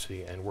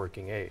dependency and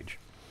working age.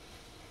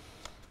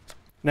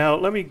 Now,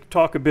 let me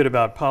talk a bit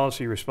about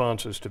policy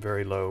responses to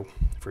very low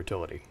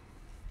fertility.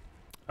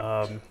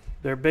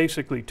 There are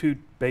basically two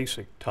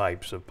basic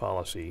types of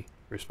policy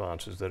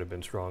responses that have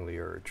been strongly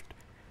urged.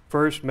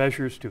 First,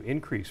 measures to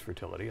increase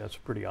fertility. That's a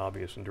pretty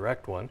obvious and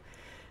direct one.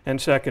 And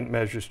second,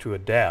 measures to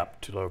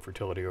adapt to low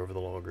fertility over the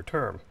longer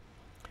term.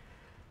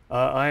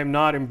 I am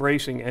not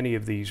embracing any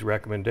of these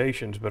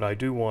recommendations, but I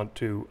do want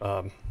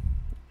to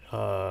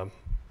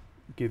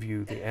give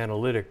you the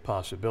analytic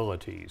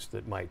possibilities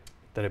that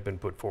have been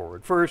put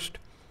forward. First,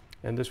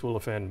 and this will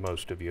offend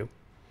most of you,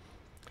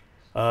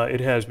 it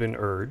has been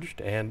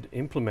urged and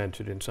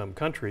implemented in some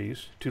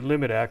countries to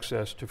limit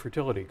access to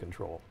fertility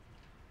control.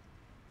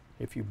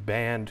 If you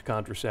banned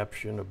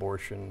contraception,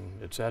 abortion,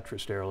 etc.,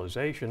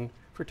 sterilization,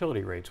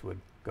 fertility rates would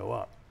go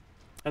up.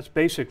 That's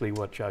basically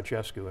what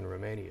Ceausescu in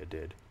Romania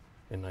did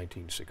in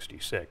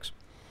 1966.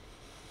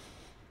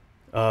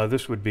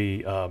 This would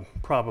be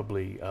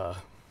probably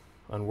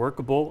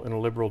unworkable in a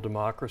liberal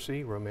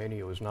democracy.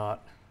 Romania was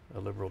not a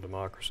liberal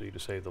democracy, to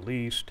say the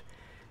least,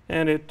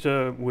 and it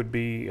would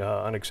be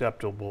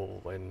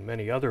unacceptable in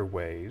many other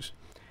ways.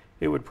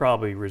 It would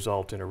probably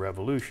result in a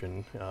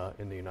revolution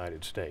in the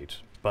United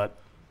States, but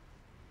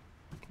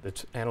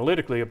it's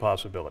analytically a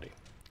possibility.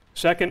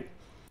 Second,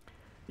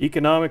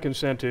 economic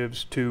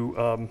incentives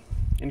to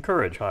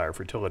encourage higher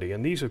fertility,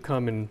 and these have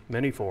come in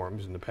many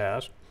forms in the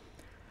past.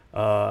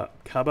 How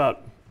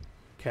about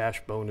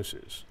cash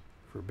bonuses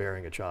for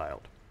bearing a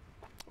child,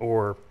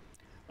 or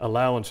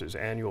allowances,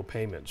 annual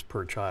payments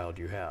per child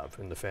you have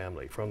in the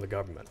family from the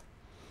government,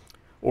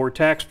 or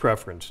tax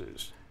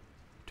preferences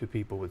to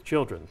people with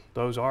children.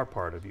 Those are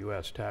part of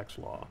U.S. tax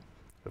law,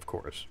 of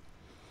course.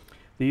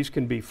 These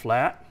can be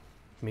flat,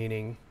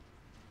 meaning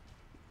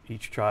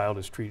each child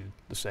is treated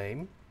the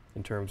same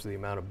in terms of the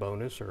amount of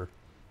bonus or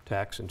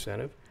tax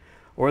incentive,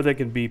 or they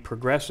can be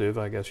progressive,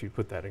 I guess you'd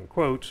put that in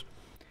quotes,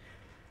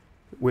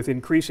 with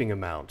increasing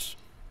amounts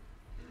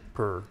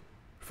for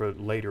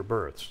later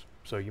births.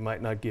 So you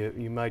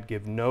might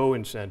give no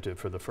incentive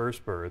for the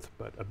first birth,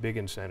 but a big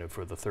incentive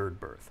for the third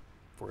birth,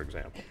 for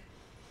example.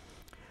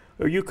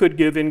 Or you could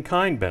give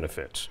in-kind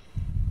benefits.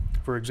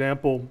 For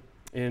example,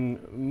 in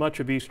much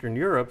of Eastern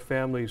Europe,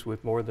 families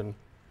with more than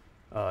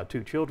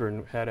 2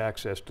 children had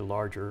access to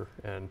larger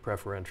and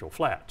preferential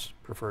flats,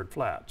 preferred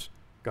flats,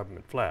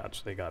 government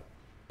flats. They got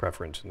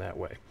preference in that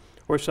way,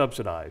 or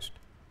subsidized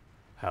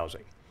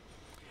housing.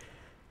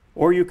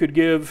 Or you could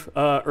give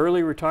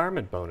early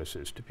retirement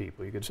bonuses to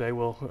people. You could say,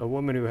 well, a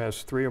woman who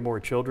has 3 or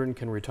more children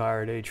can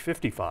retire at age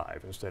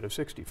 55 instead of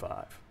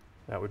 65.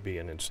 That would be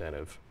an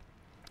incentive.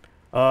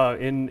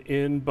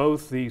 In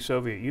both the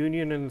Soviet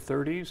Union in the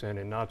 30s and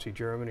in Nazi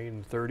Germany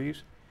in the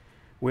 30s,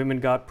 women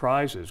got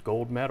prizes,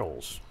 gold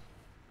medals,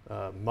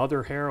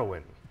 mother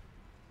heroine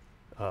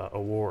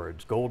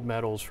awards, gold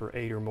medals for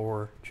 8 or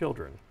more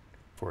children,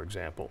 for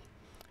example,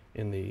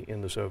 in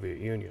the Soviet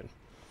Union.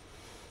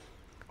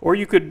 Or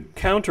you could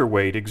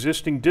counterweight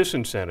existing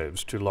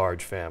disincentives to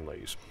large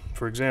families.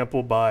 For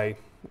example, by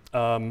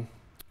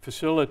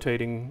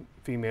facilitating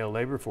female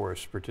labor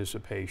force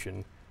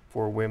participation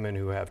for women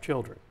who have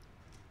children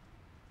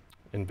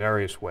in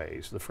various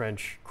ways. The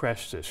French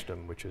creche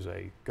system, which is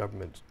a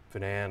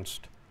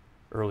government-financed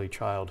early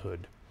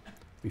childhood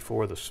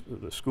before the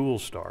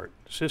schools start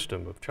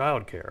system of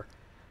childcare,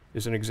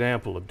 is an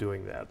example of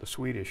doing that. The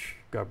Swedish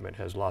government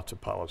has lots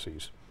of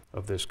policies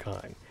of this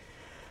kind.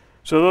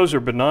 So those are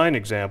benign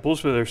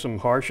examples, but there's some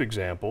harsh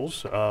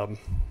examples.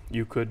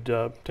 You could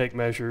take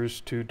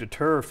measures to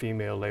deter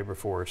female labor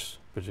force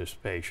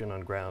participation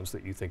on grounds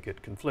that you think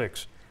it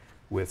conflicts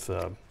with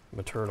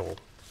maternal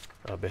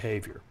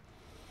behavior.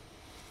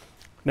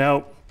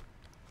 Now,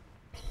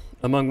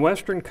 among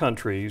Western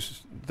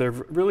countries, there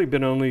have really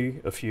been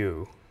only a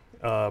few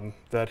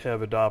that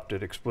have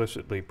adopted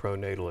explicitly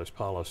pro-natalist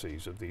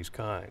policies of these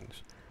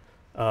kinds.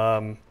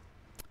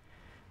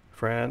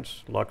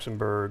 France,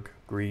 Luxembourg,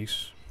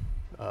 Greece,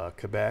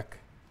 Quebec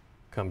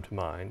come to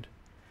mind.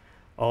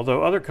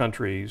 Although other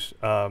countries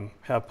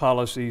have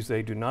policies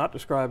they do not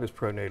describe as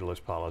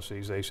pro-natalist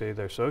policies, they say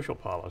they're social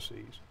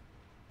policies,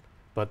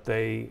 but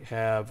they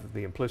have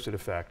the implicit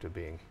effect of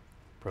being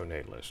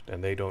pro-natalist,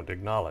 and they don't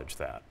acknowledge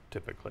that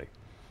typically.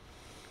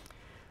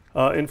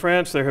 In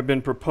France, there have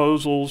been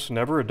proposals,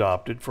 never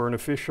adopted, for an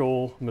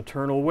official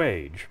maternal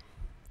wage,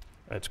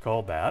 it's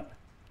called that,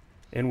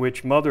 in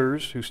which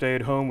mothers who stay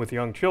at home with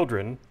young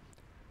children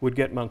would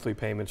get monthly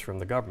payments from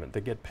the government. They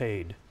get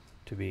paid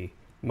to be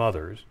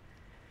mothers.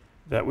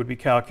 That would be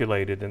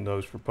calculated in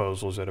those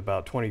proposals at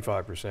about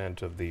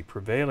 25% of the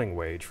prevailing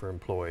wage for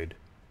employed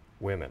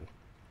women.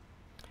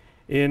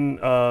 In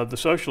the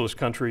socialist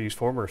countries,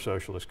 former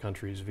socialist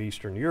countries of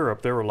Eastern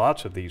Europe, there were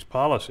lots of these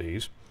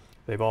policies.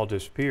 They've all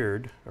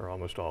disappeared, or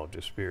almost all have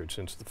disappeared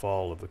since the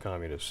fall of the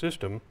communist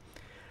system.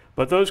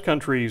 But those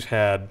countries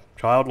had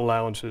child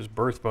allowances,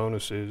 birth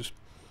bonuses,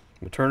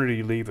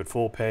 maternity leave at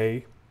full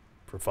pay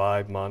for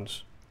 5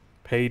 months,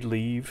 paid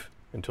leave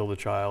until the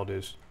child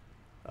is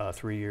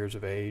 3 years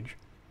of age,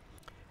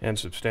 and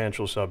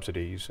substantial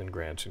subsidies and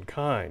grants in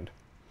kind.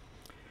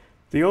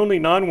 The only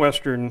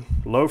non-Western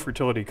low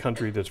fertility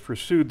country that's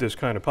pursued this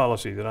kind of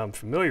policy that I'm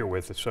familiar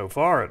with, so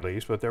far at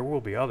least, but there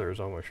will be others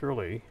almost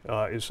surely,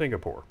 is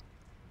Singapore.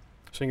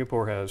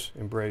 Singapore has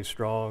embraced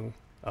strong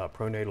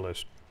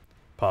pro-natalist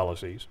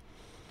policies.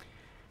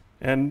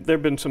 And there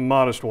have been some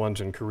modest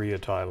ones in Korea,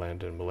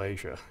 Thailand, and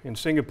Malaysia. In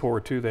Singapore,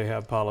 too, they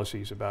have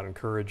policies about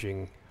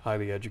encouraging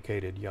highly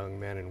educated young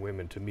men and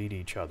women to meet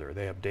each other.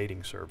 They have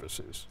dating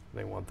services.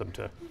 They want them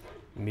to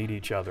meet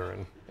each other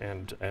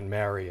and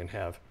marry and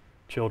have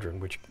children,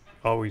 which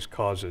always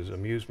causes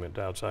amusement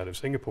outside of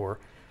Singapore.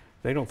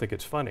 They don't think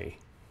it's funny.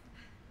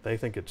 They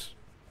think it's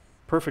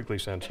perfectly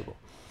sensible.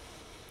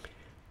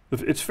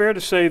 It's fair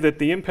to say that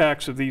the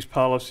impacts of these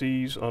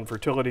policies on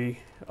fertility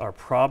are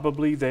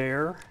probably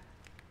there,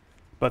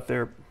 but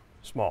they're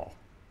small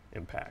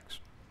impacts.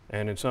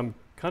 And in some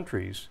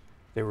countries,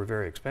 they were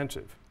very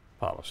expensive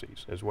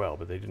policies as well,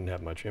 but they didn't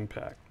have much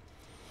impact.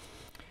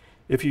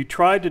 If you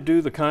tried to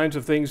do the kinds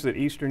of things that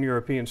Eastern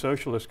European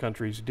socialist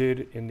countries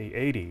did in the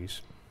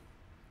 80s,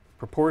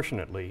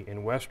 proportionately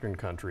in Western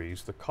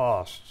countries, the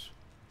costs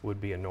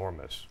would be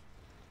enormous.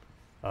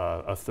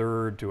 A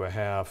third to a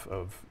half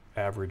of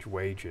average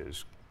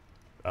wages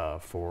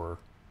for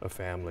a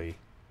family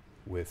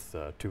with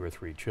 2 or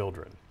 3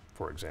 children,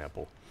 for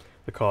example.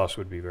 The cost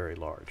would be very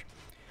large.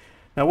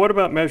 Now, what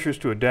about measures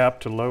to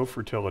adapt to low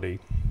fertility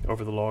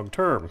over the long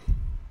term?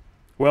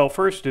 Well,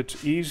 first,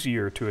 it's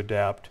easier to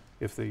adapt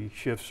if the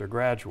shifts are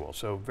gradual.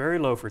 So very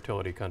low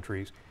fertility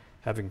countries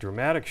having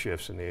dramatic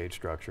shifts in the age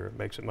structure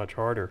makes it much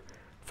harder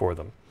for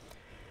them.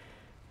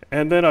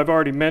 And then I've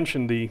already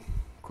mentioned the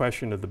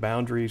question of the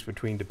boundaries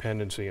between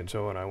dependency and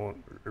so on. I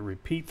won't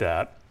repeat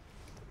that.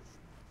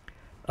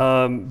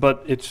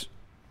 But it's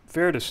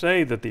fair to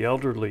say that the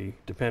elderly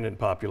dependent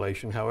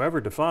population, however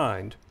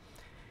defined,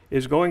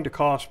 is going to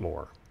cost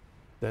more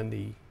than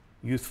the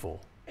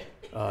youthful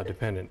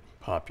dependent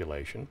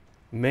population,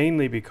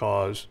 mainly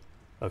because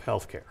of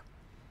health care.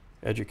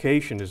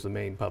 education is the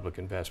main public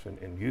investment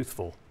in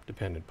youthful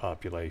dependent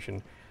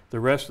population, the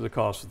rest of the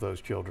costs of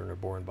those children are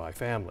borne by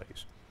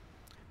families.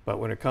 But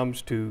when it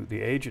comes to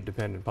the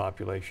age-dependent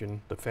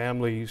population, the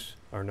families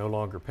are no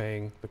longer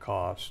paying the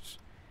costs,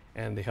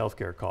 and the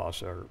healthcare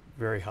costs are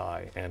very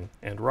high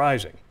and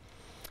rising.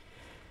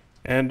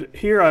 And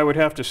here I would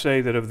have to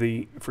say that of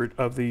the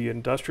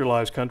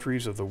industrialized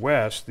countries of the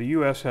West, the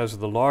US has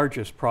the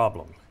largest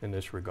problem in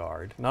this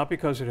regard, not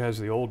because it has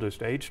the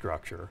oldest age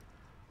structure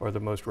or the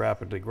most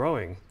rapidly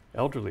growing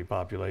elderly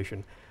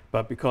population,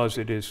 but because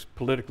it is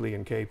politically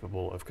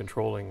incapable of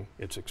controlling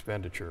its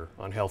expenditure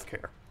on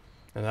healthcare.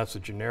 And that's a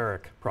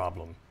generic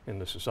problem in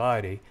the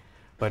society,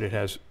 but it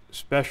has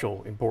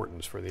special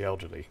importance for the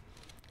elderly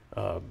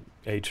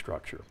age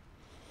structure.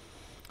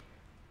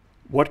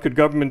 What could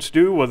governments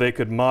do? Well, they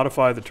could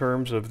modify the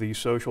terms of the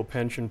social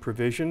pension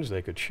provisions.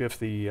 They could shift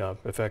the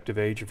effective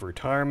age of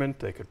retirement.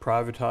 They could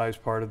privatize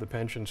part of the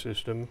pension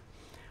system.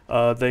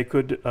 They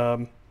could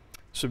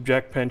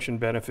subject pension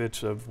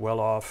benefits of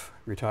well-off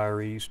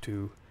retirees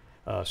to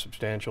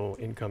substantial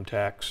income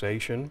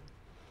taxation.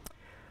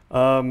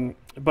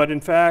 But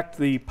in fact,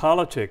 the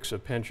politics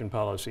of pension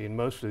policy in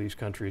most of these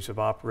countries have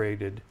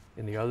operated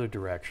in the other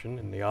direction,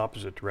 in the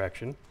opposite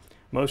direction.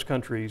 Most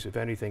countries, if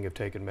anything, have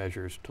taken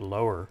measures to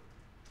lower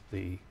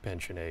the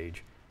pension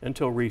age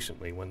until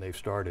recently, when they've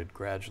started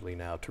gradually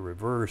now to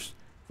reverse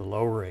the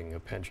lowering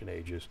of pension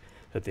ages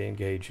that they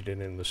engaged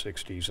in the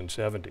 60s and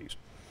 70s.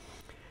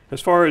 As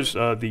far as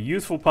the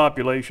youthful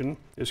population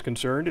is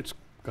concerned, it's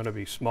going to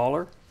be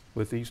smaller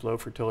with these low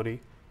fertility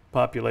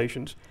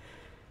populations.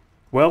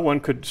 Well, one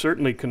could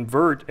certainly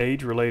convert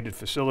age-related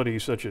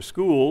facilities such as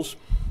schools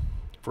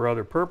for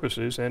other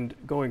purposes, and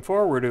going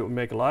forward it would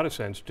make a lot of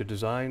sense to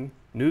design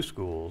new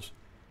schools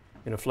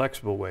in a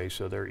flexible way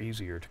so they're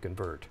easier to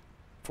convert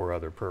for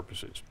other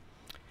purposes.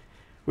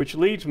 Which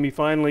leads me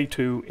finally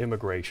to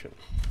immigration.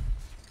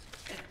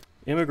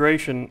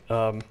 Immigration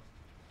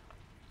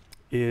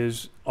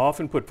is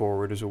often put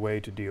forward as a way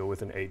to deal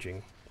with an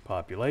aging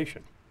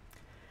population.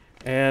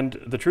 And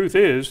the truth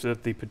is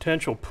that the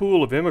potential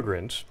pool of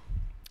immigrants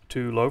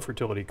to low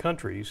fertility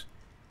countries,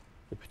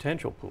 the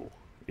potential pool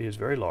is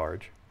very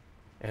large,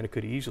 and it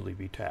could easily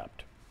be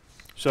tapped.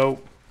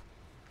 So,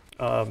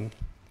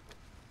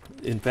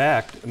 in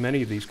fact,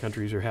 many of these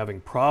countries are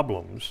having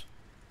problems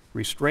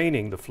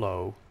restraining the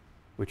flow,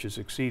 which is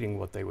exceeding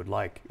what they would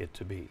like it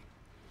to be.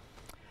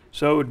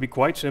 So it would be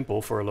quite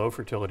simple for a low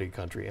fertility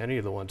country, any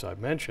of the ones I've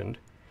mentioned,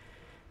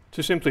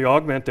 to simply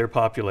augment their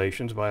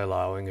populations by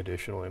allowing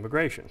additional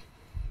immigration.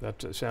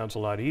 That sounds a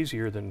lot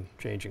easier than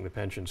changing the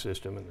pension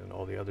system and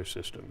all the other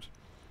systems.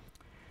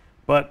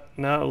 But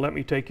now let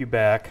me take you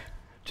back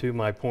to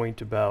my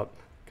point about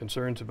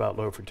concerns about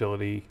low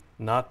fertility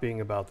not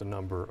being about the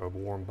number of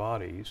warm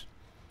bodies,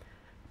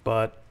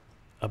 but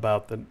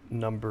about the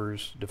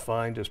numbers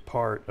defined as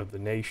part of the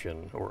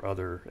nation or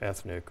other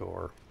ethnic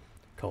or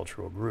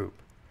cultural group.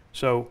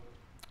 So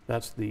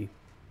that's the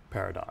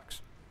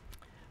paradox.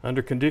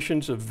 Under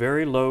conditions of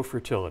very low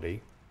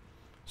fertility,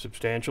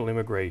 substantial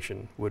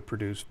immigration would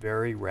produce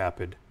very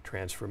rapid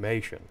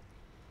transformation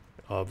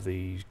of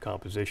the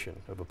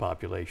composition of a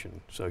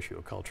population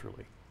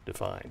socioculturally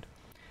defined.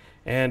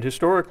 And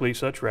historically,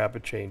 such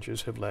rapid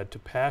changes have led to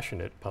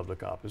passionate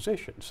public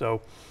opposition.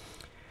 So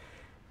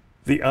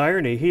the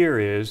irony here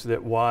is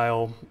that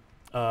while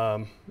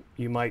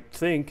you might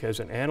think as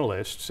an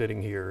analyst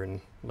sitting here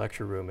in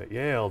lecture room at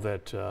Yale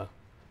that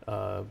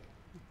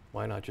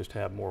why not just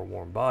have more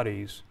warm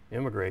bodies,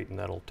 immigrate, and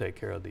that'll take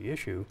care of the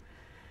issue,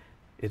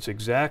 it's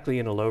exactly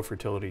in a low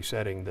fertility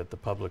setting that the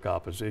public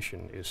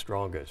opposition is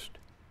strongest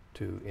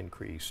to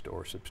increased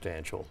or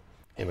substantial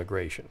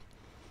immigration.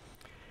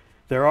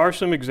 There are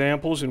some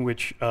examples in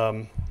which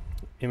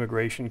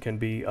immigration can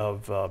be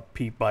of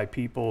by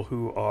people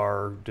who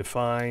are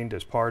defined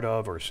as part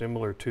of or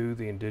similar to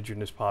the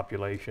indigenous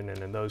population, and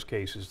in those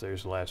cases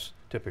there's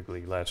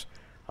typically less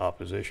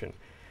opposition.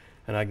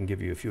 And I can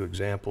give you a few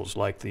examples,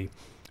 like the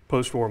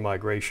post-war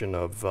migration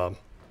of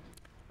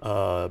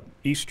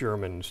East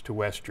Germans to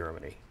West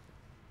Germany,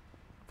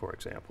 for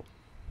example,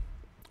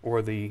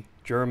 or the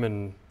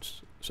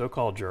Germans,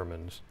 so-called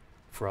Germans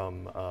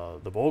from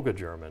the Volga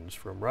Germans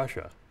from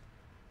Russia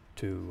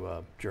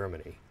to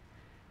Germany,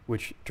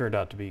 which turned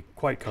out to be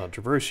quite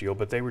controversial,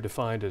 but they were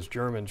defined as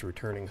Germans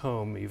returning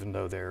home even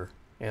though their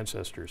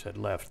ancestors had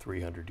left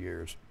 300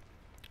 years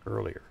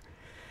earlier.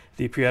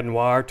 The Pied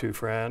Noir to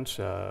France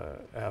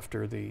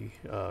after the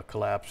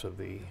collapse of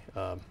the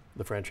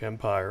French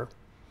Empire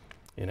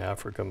in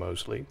Africa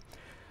mostly.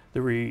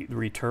 The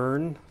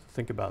return,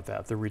 think about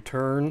that, the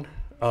return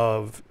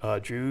of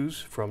Jews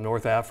from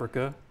North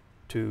Africa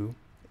to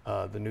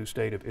the new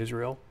state of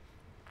Israel,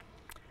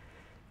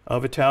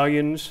 of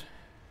Italians,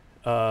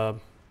 or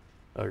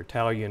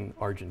Italian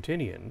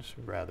Argentinians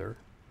rather,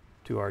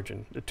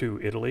 to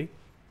Italy,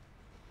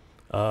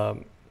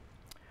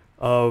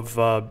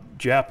 of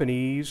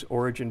Japanese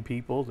origin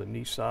people, the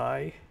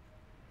Nisei,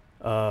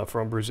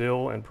 from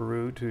Brazil and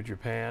Peru to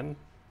Japan,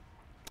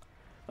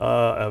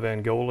 of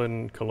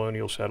Angolan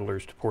colonial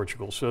settlers to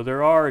Portugal. So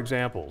there are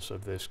examples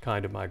of this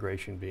kind of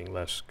migration being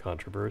less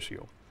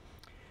controversial.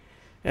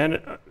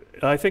 And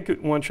I think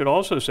one should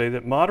also say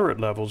that moderate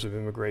levels of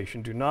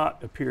immigration do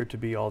not appear to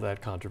be all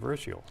that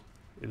controversial.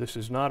 This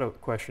is not a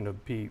question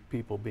of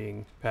people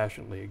being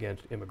passionately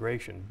against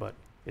immigration, but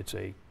it's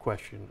a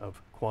question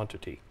of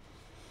quantity.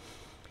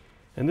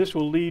 And this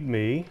will lead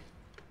me,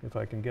 if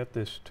I can get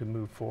this to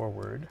move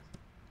forward.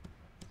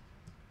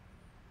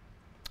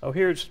 Oh,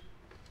 here's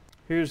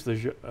a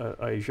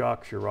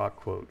Jacques Chirac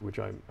quote, which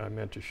I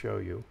meant to show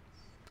you.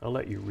 I'll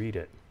let you read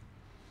it.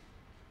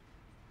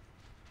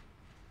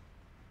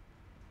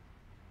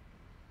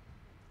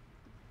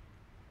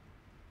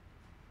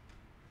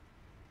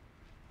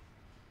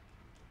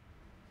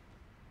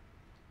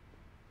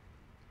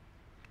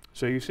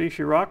 So you see,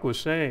 Chirac was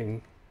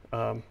saying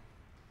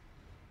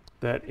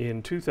that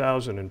in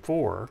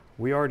 2004,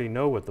 we already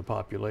know what the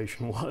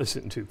population was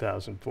in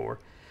 2004,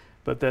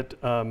 but that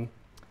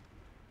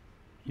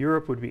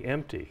Europe would be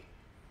empty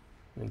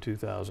in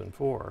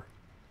 2004.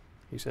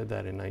 He said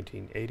that in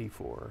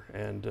 1984.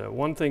 And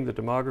one thing that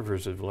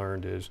demographers have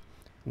learned is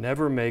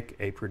never make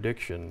a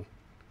prediction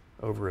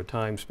over a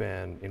time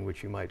span in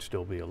which you might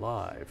still be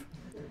alive,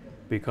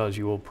 because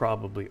you will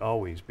probably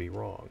always be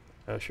wrong.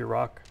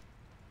 Chirac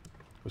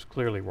was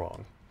clearly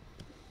wrong.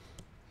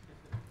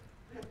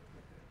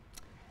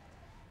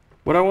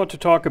 What I want to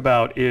talk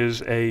about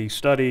is a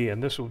study,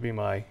 and this will be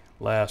my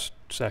last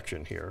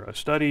section here, a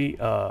study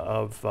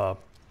of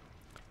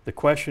the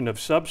question of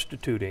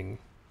substituting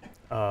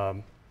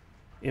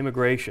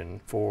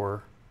immigration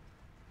for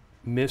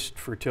missed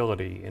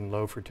fertility in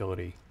low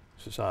fertility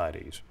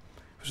societies.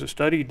 It was a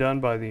study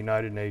done by the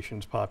United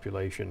Nations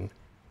Population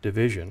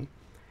Division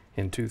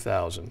in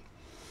 2000.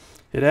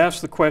 It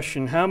asked the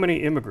question, how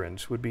many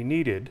immigrants would be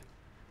needed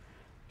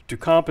to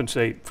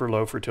compensate for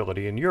low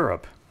fertility in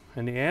Europe?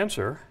 And the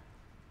answer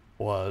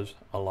was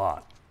a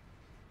lot.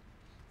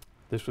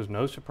 This was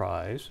no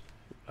surprise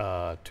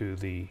to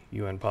the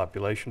UN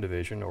Population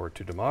Division or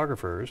to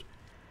demographers,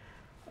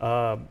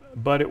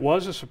 but it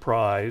was a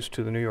surprise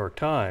to the New York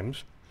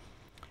Times,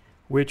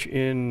 which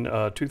in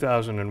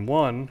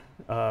 2001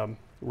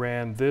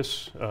 ran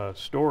this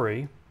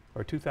story,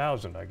 or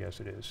 2000 I guess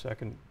it is,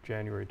 2nd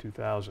January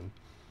 2000,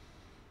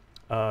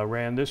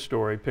 ran this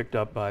story picked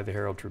up by the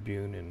Herald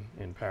Tribune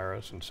in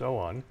Paris and so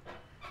on,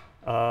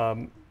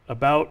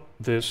 about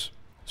this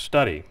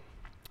study.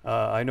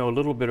 I know a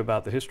little bit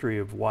about the history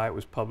of why it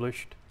was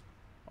published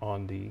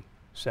on the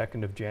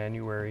 2nd of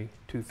January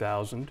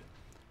 2000,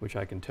 which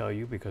I can tell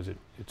you because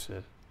it's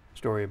a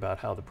story about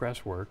how the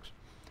press works.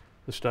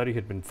 The study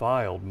had been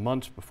filed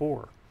months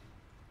before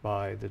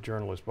by the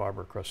journalist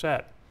Barbara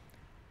Crossett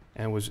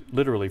and was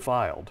literally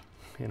filed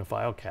in a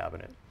file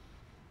cabinet,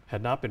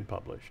 had not been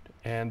published.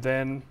 And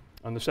then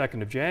on the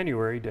 2nd of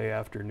January, day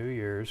after New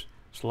Year's,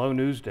 slow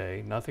news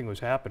day, nothing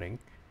was happening.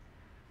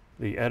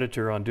 The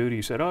editor on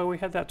duty said, oh, we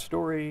had that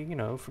story, you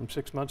know, from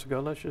 6 months ago,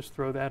 let's just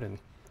throw that in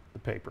the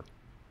paper.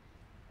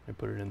 They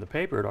put it in the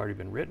paper, it had already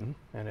been written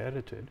and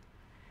edited.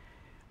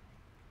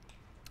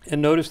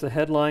 And notice the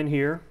headline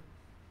here,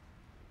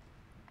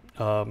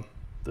 the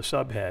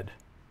subhead,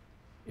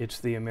 it's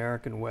the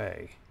American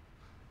way.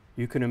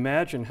 You can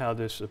imagine how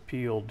this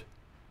appealed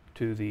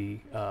to the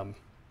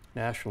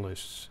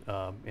nationalists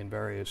in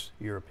various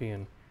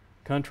European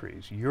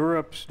countries.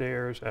 Europe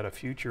stares at a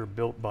future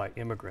built by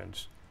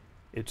immigrants.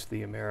 It's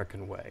the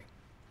American way.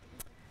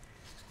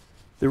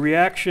 The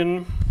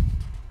reaction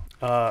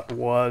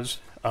was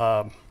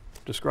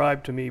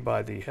described to me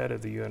by the head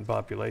of the UN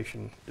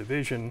Population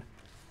Division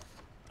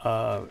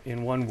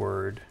in one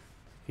word.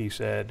 He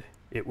said,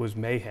 it was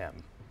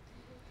mayhem.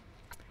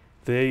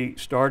 They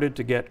started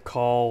to get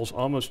calls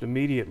almost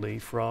immediately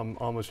from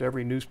almost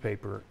every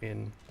newspaper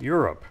in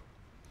Europe.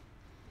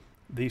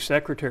 The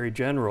Secretary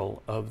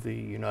General of the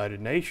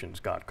United Nations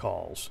got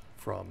calls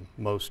from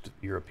most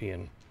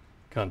European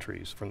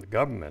countries, from the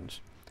governments.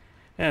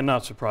 And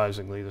not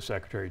surprisingly, the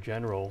Secretary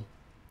General's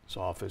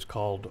office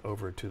called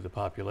over to the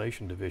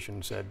Population Division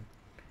and said,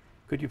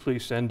 could you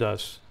please send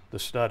us the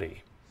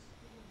study?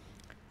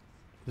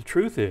 The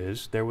truth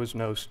is, there was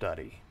no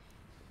study.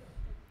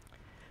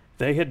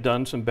 They had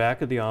done some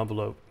back of the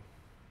envelope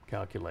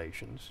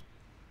calculations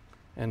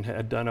and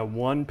had done a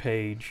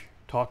one-page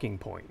talking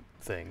point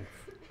thing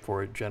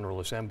for a General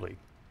Assembly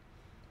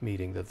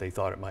meeting that they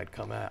thought it might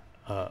come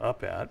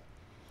up at.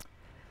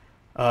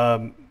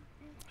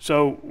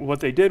 So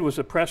what they did was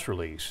a press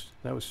release.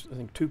 That was, I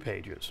think, 2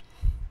 pages,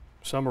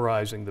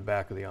 summarizing the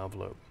back of the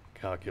envelope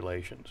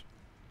calculations.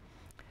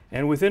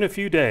 And within a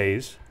few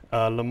days,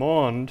 Le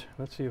Monde,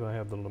 let's see if I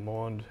have the Le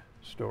Monde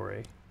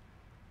story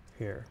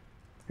here.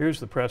 Here's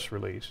the press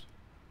release.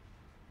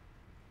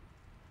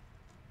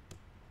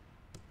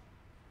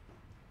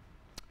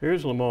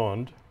 Here's Le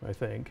Monde, I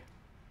think.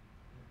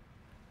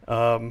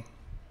 Le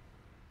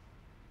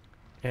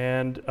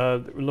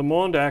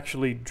Monde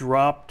actually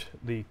dropped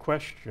the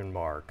question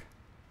mark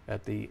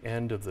at the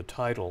end of the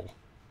title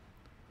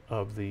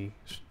of the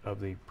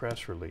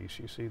press release.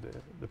 You see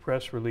the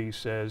press release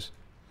says,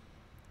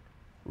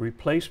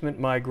 replacement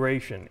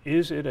migration,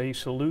 is it a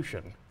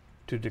solution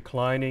to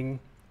declining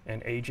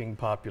and aging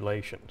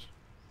populations?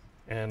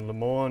 And Le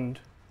Monde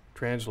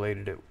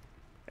translated it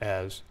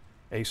as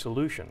a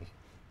solution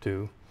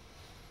to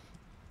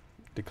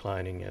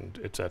declining and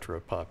et cetera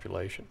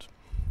populations.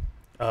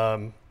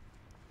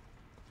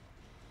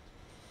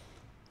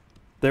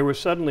 There was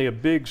suddenly a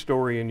big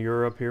story in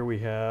Europe. Here we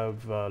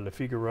have Le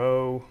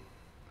Figaro,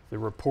 the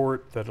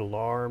report that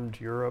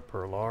alarmed Europe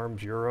or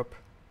alarms Europe.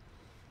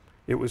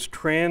 It was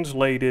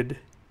translated,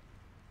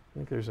 I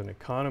think there's an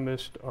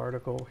Economist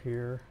article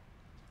here.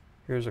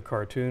 Here's a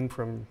cartoon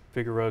from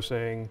Figaro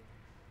saying,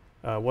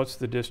 what's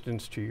the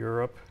distance to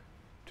Europe,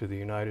 to the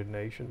United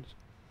Nations,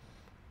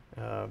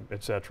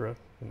 et cetera.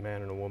 A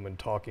man and a woman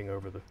talking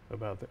over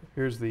about that.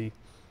 Here's the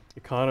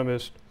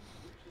Economist,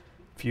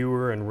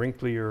 fewer and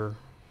wrinklier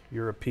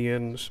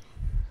Europeans.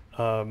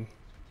 All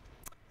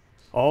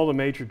the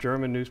major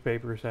German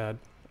newspapers had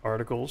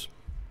articles.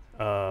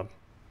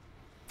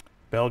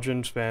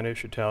 Belgian,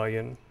 Spanish,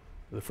 Italian.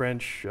 The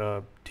French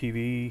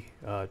TV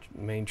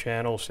main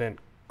channel sent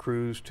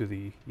crews to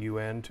the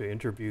UN to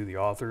interview the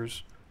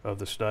authors of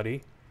the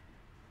study.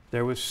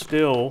 There was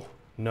still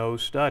no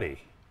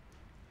study.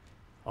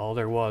 All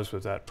there was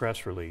that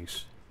press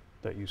release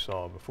that you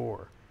saw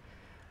before.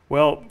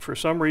 Well, for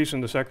some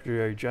reason, the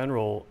Secretary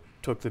General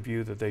took the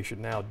view that they should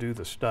now do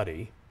the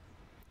study,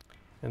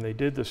 and they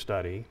did the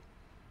study.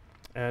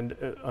 And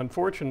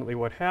unfortunately,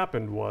 what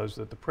happened was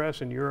that the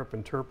press in Europe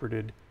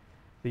interpreted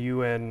the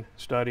UN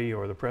study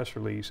or the press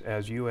release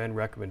as UN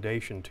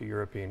recommendation to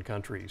European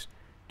countries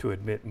to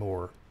admit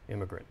more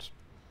immigrants.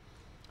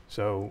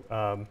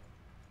 So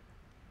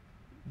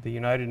the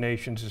United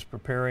Nations is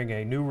preparing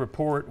a new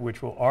report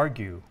which will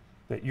argue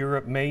that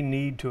Europe may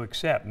need to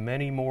accept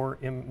many more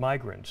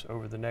migrants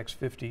over the next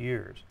 50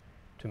 years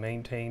to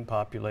maintain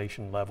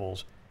population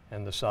levels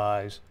and the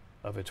size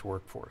of its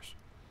workforce.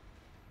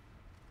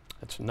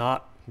 It's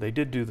not, they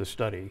did do the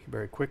study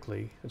very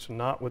quickly. It's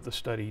not what the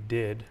study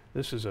did.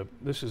 This is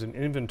an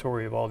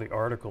inventory of all the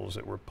articles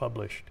that were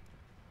published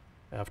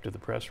after the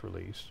press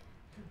release.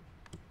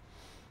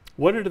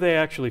 What did they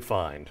actually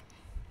find?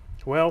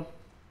 Well,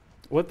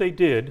 what they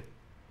did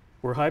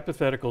were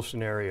hypothetical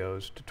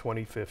scenarios to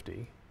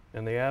 2050,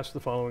 and they asked the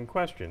following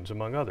questions,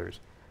 among others.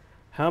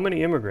 How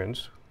many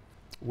immigrants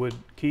would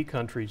key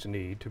countries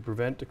need to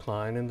prevent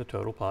decline in the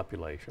total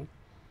population,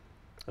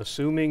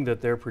 assuming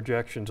that their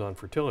projections on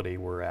fertility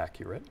were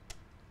accurate,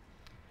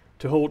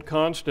 to hold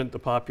constant the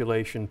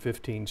population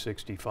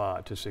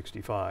 1565 to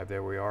 65,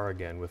 there we are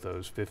again with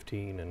those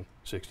 15 and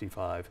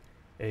 65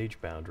 age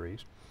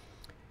boundaries,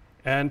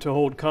 and to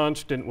hold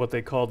constant what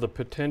they call the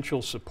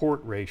potential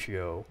support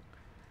ratio,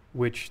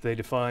 which they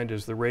defined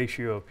as the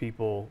ratio of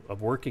people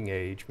of working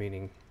age,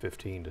 meaning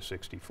 15 to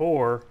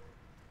 64,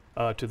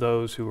 to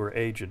those who are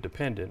age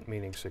dependent,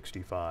 meaning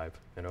 65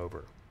 and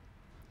over.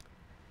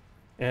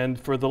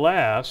 And for the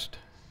last,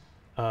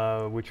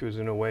 which was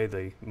in a way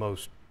the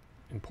most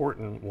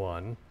important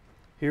one,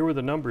 here were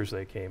the numbers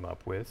they came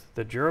up with,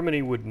 that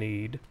Germany would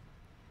need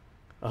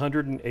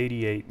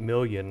 188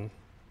 million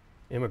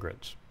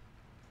immigrants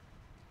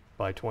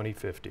by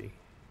 2050,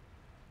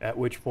 at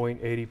which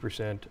point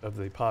 80% of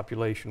the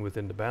population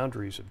within the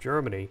boundaries of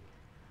Germany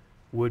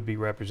would be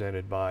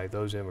represented by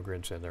those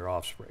immigrants and their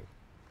offspring.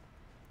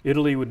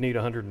 Italy would need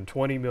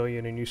 120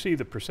 million, and you see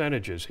the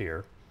percentages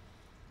here.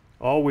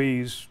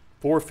 Always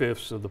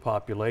 4/5 of the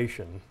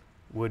population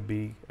would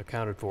be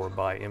accounted for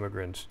by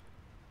immigrants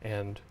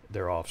and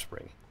their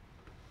offspring.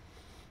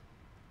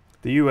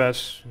 The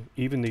US,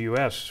 even the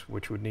US,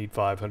 which would need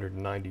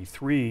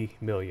 593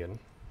 million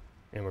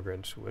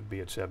immigrants, would be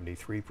at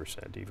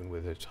 73%, even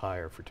with its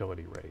higher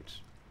fertility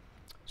rates.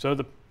 So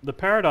the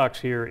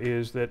paradox here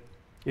is that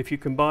if you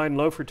combine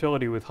low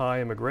fertility with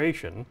high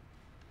immigration,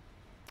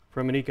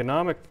 from an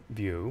economic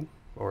view,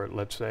 or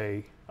let's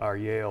say our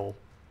Yale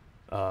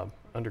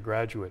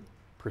undergraduate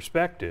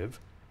perspective,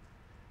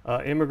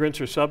 immigrants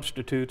are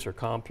substitutes or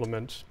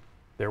complements.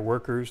 They're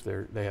workers,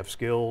 they have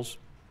skills,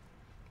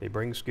 they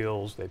bring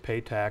skills, they pay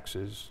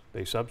taxes,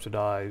 they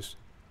subsidize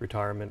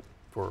retirement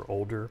for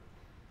older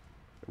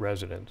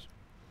residents.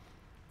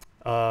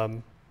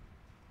 But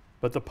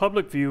the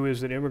public view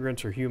is that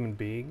immigrants are human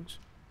beings,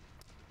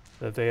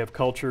 that they have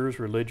cultures,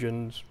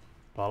 religions,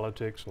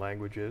 politics,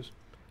 languages.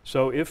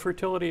 So if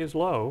fertility is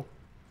low,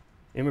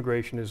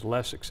 immigration is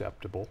less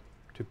acceptable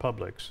to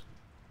publics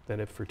than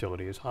if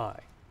fertility is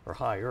high or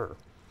higher.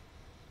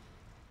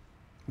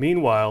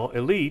 Meanwhile,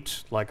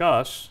 elites like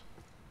us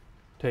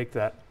take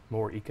that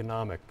more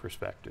economic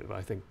perspective.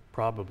 I think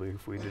probably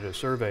if we did a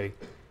survey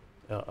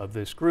of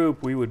this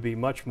group, we would be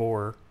much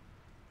more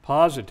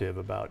positive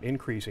about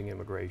increasing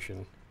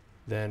immigration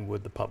than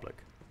would the public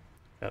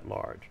at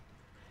large.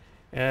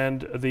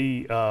 And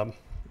the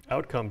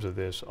outcomes of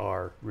this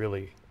are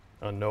really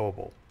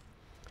unknowable.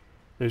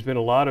 There's been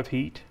a lot of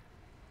heat.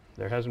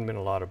 There hasn't been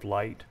a lot of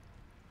light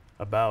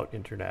about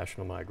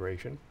international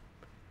migration.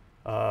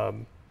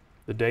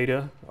 The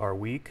data are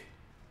weak.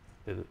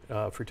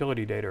 The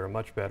fertility data are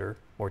much better.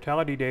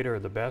 Mortality data are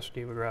the best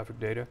demographic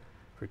data.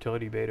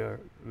 Fertility data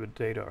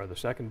are the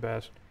second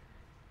best.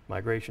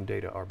 Migration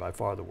data are by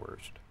far the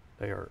worst.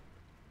 They are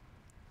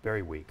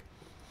very weak.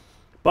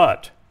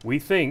 But we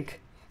think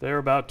there are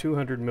about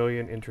 200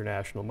 million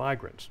international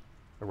migrants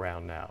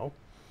around now,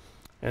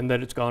 and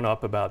that it's gone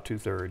up about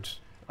 2/3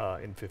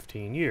 in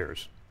 15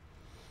 years,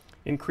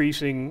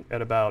 increasing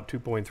at about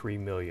 2.3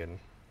 million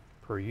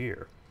per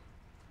year.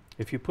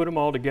 If you put them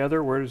all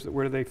together, where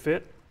do they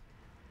fit?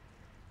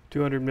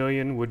 200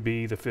 million would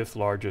be the 5th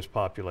largest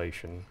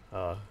population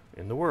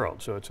in the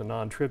world. So it's a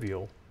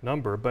non-trivial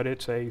number, but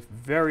it's a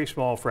very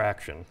small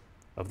fraction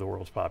of the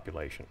world's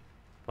population,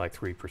 like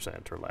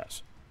 3% or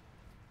less.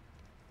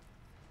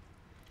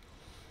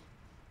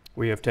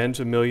 We have tens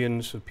of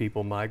millions of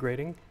people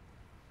migrating,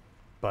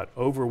 but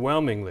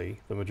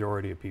overwhelmingly, the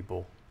majority of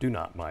people do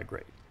not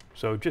migrate.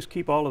 So just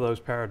keep all of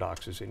those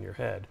paradoxes in your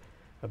head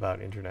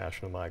about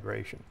international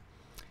migration.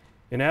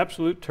 In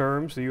absolute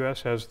terms, the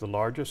US has the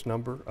largest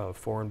number of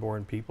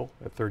foreign-born people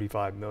at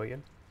 35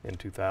 million in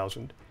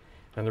 2000,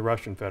 and the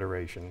Russian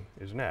Federation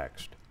is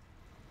next.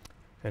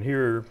 And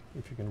here,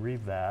 if you can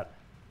read that,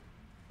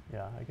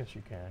 yeah, I guess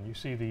you can. You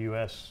see the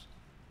US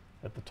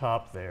at the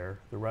top there,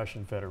 the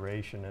Russian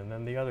Federation, and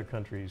then the other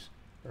countries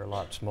are a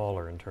lot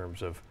smaller in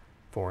terms of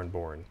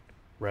foreign-born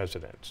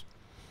residents.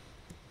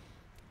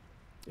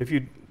 If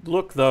you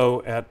look,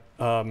 though, at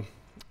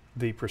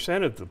the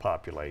percent of the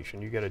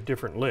population, you get a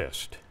different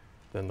list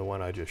than the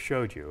one I just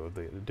showed you, of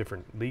the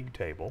different league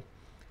table.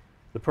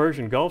 The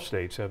Persian Gulf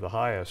states have the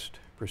highest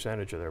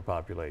percentage of their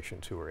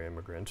populations who are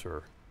immigrants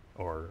or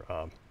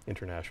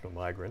international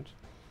migrants,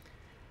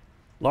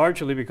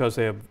 largely because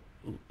they have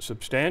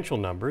substantial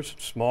numbers,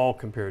 small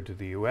compared to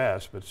the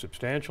US, but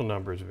substantial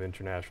numbers of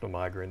international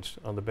migrants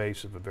on the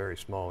base of a very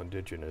small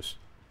indigenous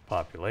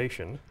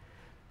population.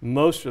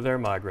 Most of their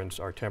migrants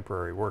are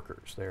temporary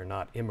workers. They are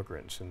not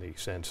immigrants in the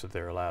sense that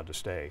they're allowed to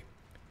stay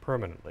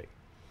permanently.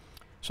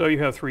 So you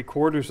have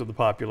 3/4 of the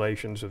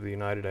populations of the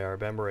United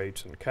Arab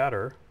Emirates and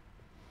Qatar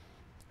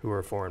who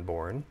are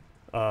foreign-born,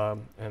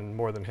 and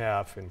more than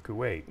half in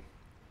Kuwait.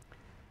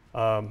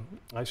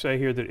 I say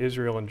here that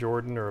Israel and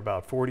Jordan are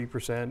about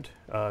 40%.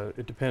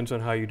 It depends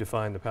on how you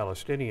define the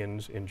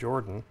Palestinians in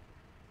Jordan,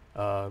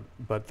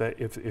 but that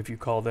if you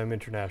call them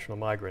international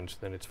migrants,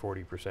 then it's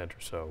 40%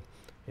 or so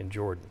in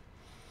Jordan.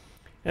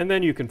 And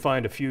then you can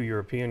find a few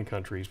European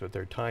countries, but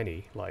they're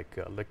tiny, like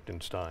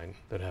Liechtenstein,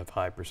 that have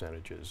high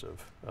percentages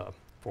of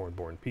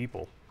foreign-born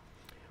people.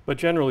 But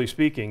generally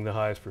speaking, the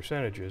highest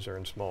percentages are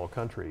in small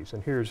countries.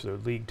 And here's the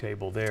league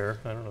table there.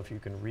 I don't know if you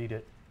can read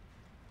it.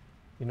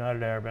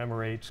 United Arab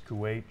Emirates,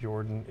 Kuwait,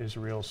 Jordan,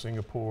 Israel,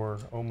 Singapore,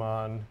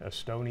 Oman,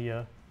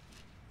 Estonia,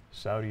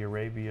 Saudi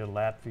Arabia,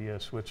 Latvia,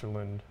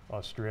 Switzerland,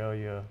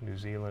 Australia, New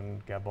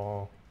Zealand,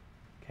 Gabon,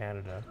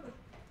 Canada.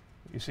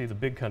 You see the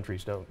big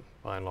countries don't,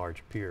 by and large,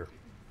 appear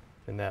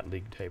in that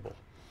league table.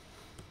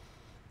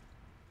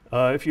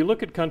 If you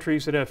look at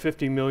countries that have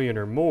 50 million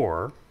or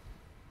more,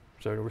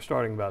 so we're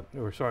starting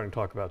to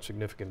talk about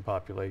significant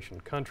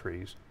population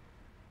countries,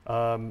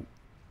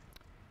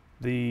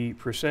 the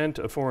percent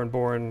of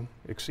foreign-born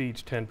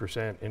exceeds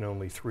 10% in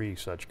only 3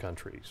 such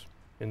countries: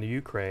 in the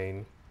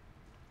Ukraine,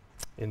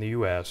 in the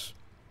US,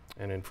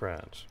 and in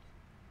France.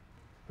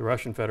 The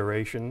Russian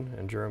Federation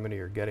and Germany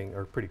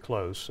are pretty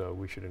close, so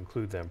we should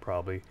include them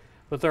probably,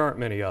 but there aren't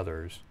many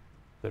others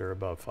that are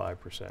above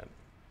 5%.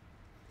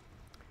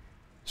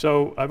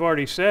 So I've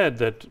already said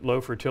that low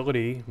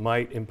fertility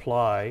might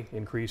imply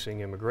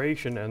increasing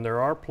immigration, and there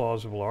are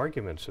plausible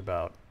arguments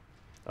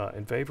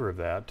in favor of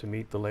that to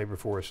meet the labor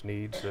force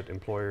needs that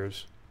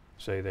employers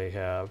say they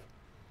have.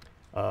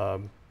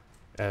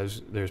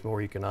 As there's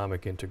more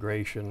economic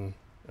integration,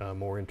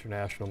 more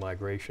international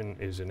migration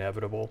is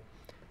inevitable.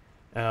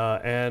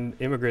 And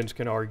immigrants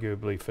can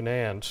arguably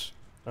finance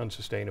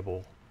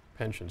unsustainable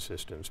pension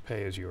systems,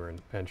 pay-as-you-earn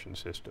pension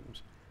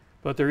systems.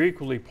 But there are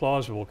equally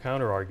plausible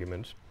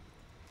counter-arguments,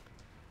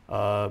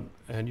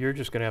 and you're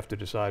just going to have to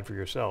decide for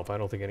yourself. I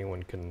don't think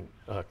anyone can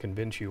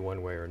convince you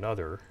one way or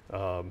another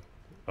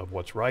of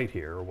what's right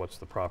here or what's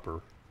the proper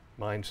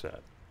mindset.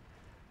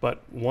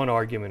 But one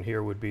argument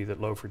here would be that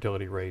low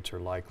fertility rates are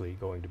likely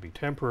going to be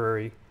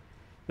temporary,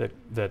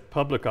 that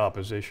public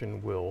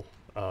opposition will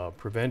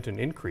prevent an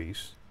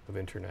increase of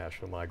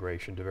international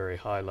migration to very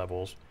high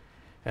levels,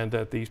 and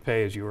that these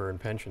pay-as-you-earn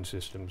pension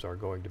systems are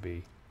going to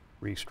be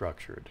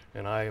restructured.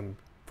 And I am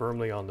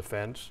firmly on the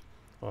fence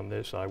on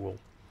this. I will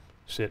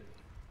sit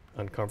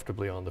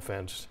uncomfortably on the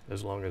fence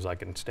as long as I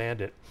can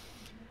stand it.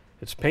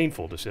 It's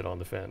painful to sit on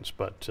the fence,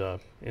 but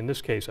in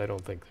this case, I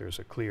don't think there's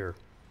a clear,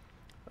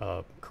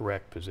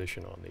 correct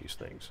position on these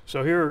things.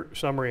 So here are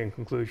summary and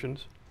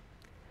conclusions.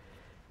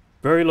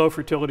 Very low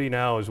fertility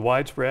now is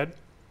widespread,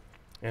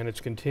 and it's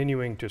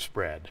continuing to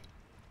spread.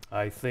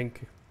 I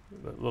think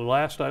the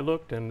last I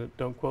looked, and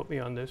don't quote me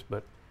on this,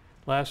 but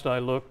last I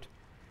looked,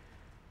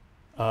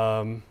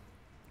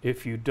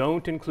 if you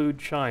don't include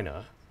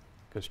China,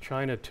 because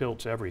China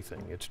tilts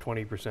everything, it's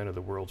 20% of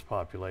the world's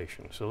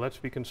population. So let's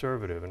be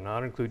conservative and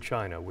not include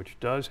China, which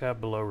does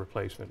have below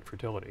replacement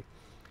fertility.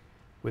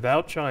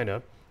 Without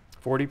China,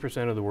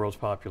 40% of the world's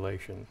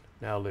population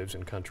now lives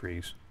in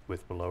countries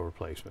with below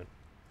replacement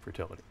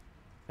fertility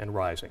and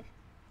rising.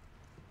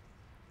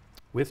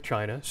 With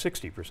China,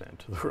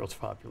 60% of the world's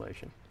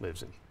population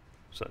lives in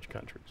such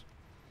countries.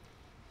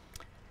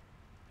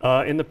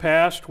 In the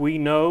past, we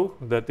know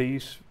that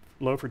these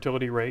low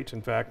fertility rates,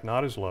 in fact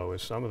not as low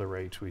as some of the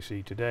rates we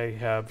see today,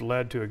 have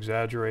led to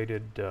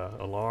exaggerated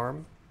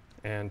alarm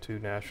and to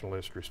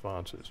nationalist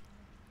responses.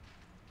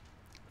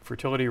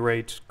 Fertility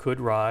rates could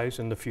rise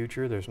in the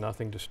future. There's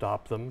nothing to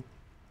stop them.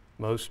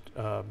 Most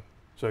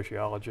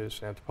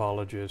sociologists,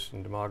 anthropologists,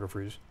 and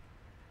demographers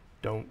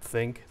don't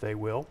think they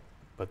will,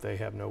 but they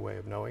have no way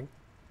of knowing.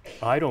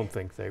 I don't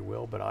think they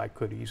will, but I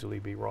could easily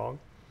be wrong.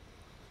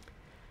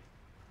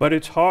 But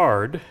it's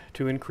hard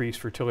to increase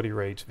fertility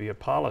rates via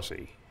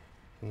policy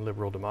in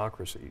liberal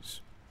democracies.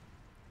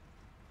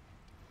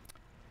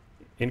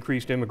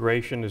 Increased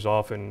immigration is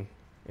often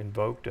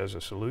invoked as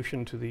a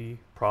solution to the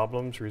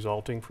problems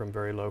resulting from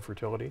very low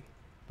fertility,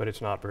 but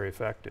it's not very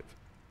effective,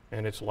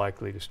 and it's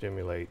likely to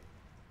stimulate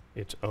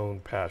its own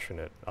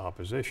passionate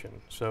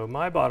opposition. So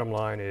my bottom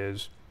line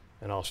is,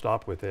 and I'll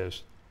stop with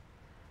this,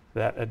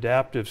 that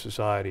adaptive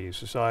societies,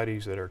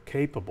 societies that are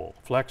capable,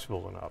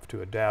 flexible enough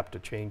to adapt to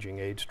changing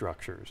age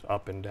structures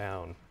up and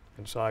down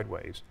and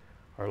sideways,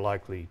 are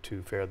likely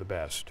to fare the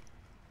best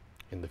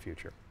in the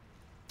future.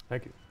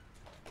 Thank you.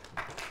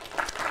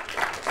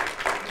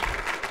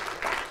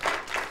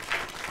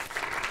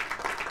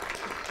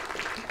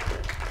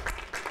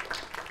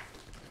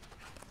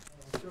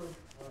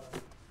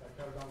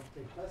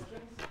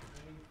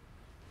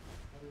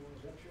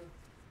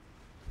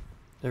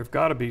 There've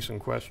got to be some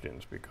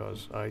questions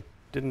because I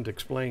didn't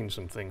explain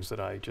some things that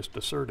I just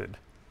asserted.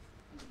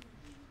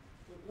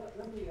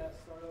 Let me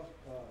start off.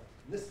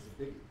 This is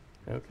a biggie.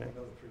 Okay.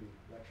 Another 3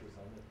 lectures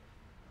on it.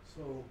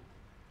 So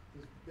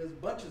there's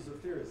bunches of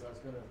theories. I was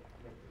going to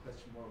make the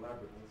question more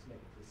elaborate. Let's make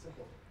it this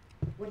simple.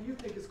 What do you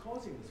think is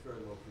causing this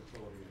very low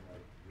fertility in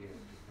like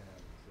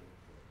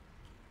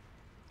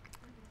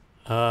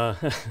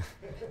Japan?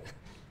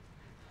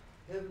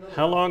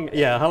 How long?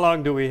 Yeah, how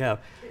long do we have?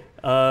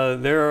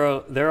 There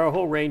are a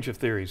whole range of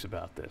theories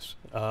about this.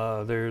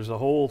 There's a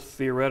whole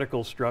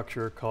theoretical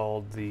structure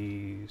called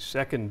the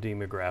second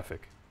demographic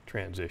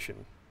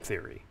transition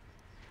theory,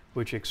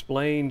 which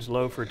explains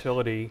low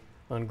fertility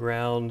on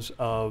grounds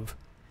of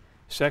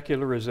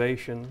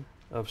secularization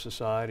of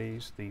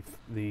societies,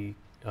 the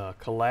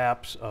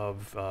collapse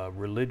of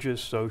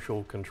religious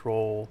social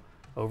control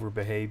over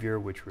behavior,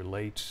 which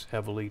relates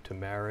heavily to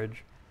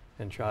marriage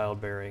and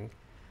childbearing,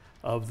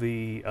 of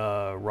the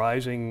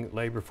rising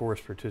labor force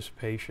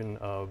participation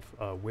of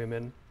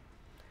women,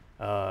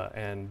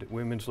 and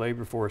women's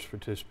labor force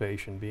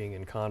participation being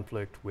in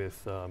conflict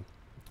with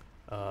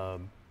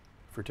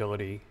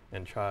fertility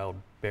and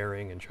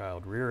childbearing and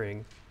child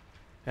rearing,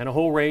 and a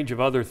whole range of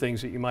other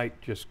things that you might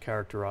just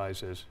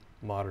characterize as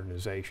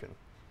modernization.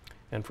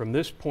 And from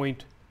this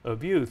point of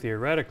view,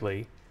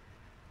 theoretically,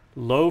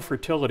 low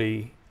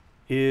fertility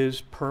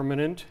is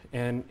permanent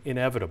and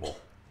inevitable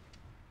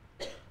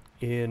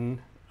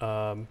in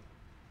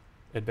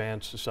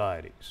advanced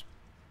societies,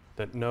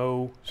 that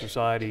no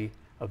society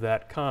of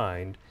that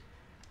kind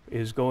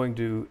is going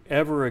to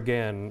ever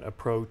again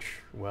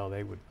approach, well,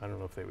 they would, I don't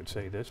know if they would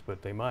say this,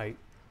 but they might,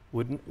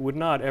 would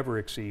not ever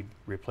exceed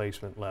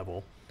replacement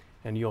level,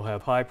 and you'll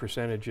have high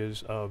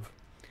percentages of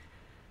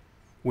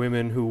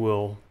women who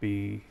will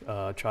be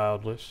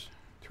childless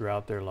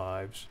throughout their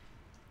lives,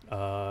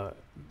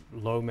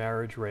 low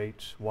marriage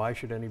rates. Why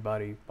should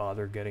anybody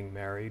bother getting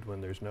married when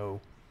there's no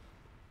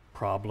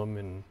problem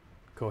in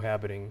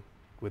cohabiting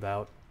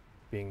without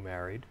being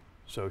married,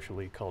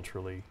 socially,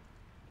 culturally,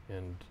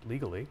 and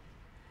legally,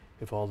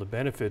 if all the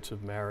benefits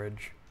of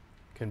marriage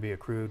can be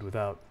accrued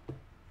without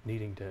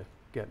needing to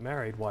get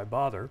married? Why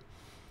bother?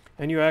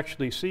 And you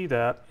actually see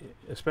that,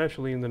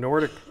 especially in the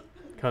Nordic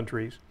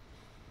countries,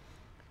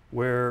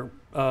 where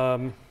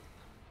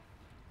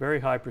very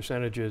high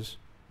percentages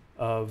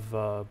of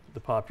the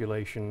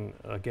population,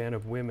 again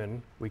of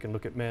women, we can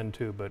look at men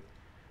too, but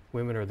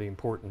women are the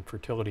important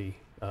fertility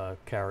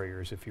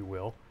carriers, if you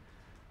will.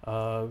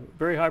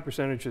 Very high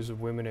percentages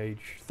of women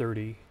age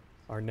 30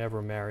 are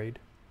never married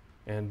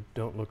and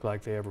don't look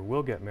like they ever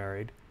will get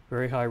married.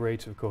 Very high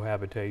rates of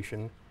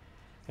cohabitation.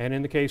 And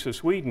in the case of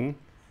Sweden,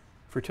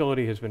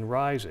 fertility has been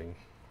rising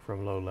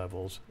from low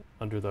levels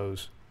under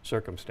those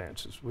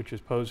circumstances, which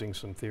is posing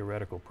some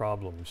theoretical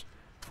problems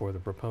for the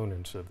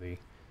proponents of the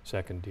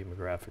second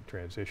demographic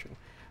transition.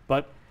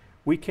 But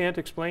we can't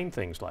explain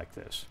things like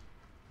this.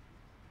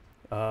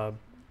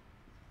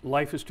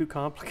 Life is too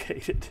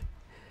complicated,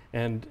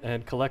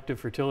 and collective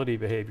fertility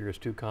behavior is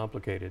too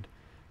complicated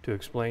to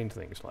explain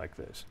things like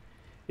this.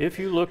 If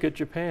you look at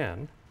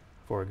Japan,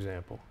 for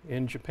example,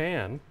 in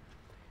Japan,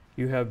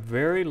 you have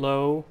very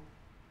low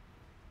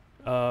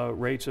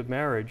rates of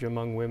marriage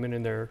among women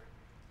in their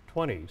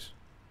 20s.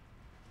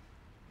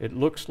 It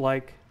looks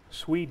like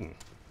Sweden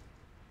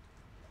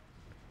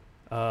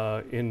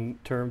in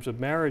terms of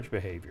marriage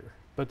behavior,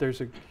 but there's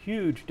a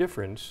huge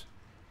difference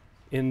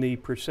in the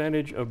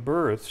percentage of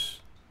births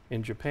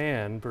in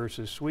Japan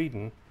versus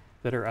Sweden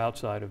that are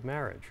outside of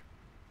marriage.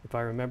 If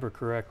I remember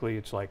correctly,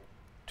 it's like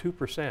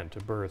 2%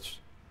 of births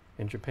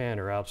in Japan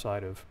are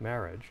outside of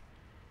marriage.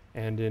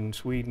 And in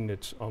Sweden,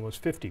 it's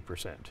almost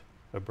 50%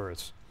 of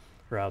births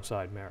are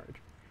outside marriage.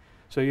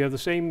 So you have the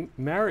same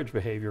marriage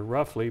behavior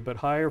roughly, but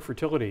higher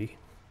fertility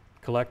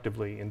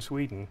collectively in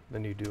Sweden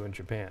than you do in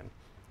Japan.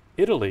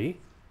 Italy,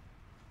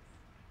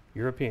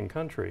 European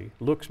country,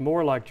 looks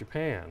more like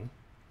Japan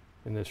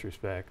in this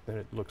respect than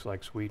it looks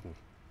like Sweden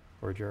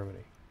or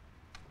Germany.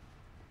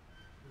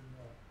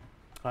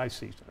 I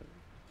see. In the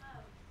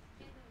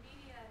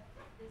media,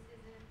 this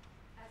isn't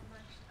as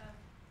much of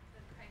the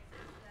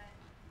crisis that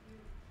you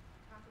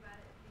talk about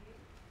it being,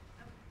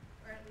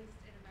 or at least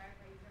in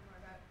America, you hear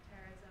more about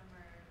terrorism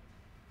or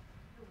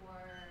the war,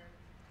 or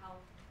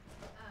health.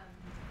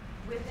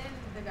 Within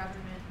the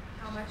government,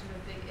 how much of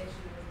a big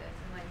issue is this,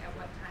 and like at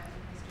what time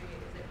in history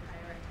is it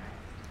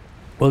prioritized?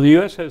 Well, the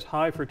U.S. has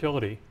high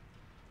fertility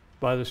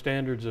by the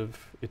standards of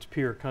its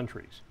peer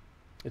countries.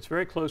 It's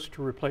very close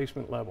to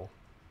replacement level.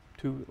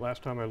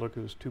 Last time I looked,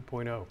 it was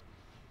 2.0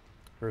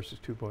 versus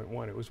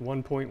 2.1. It was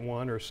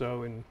 1.1 or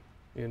so in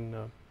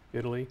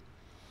Italy,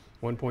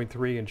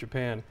 1.3 in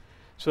Japan.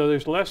 So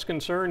there's less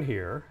concern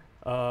here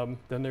than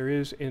there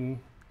is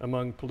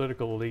among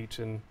political elites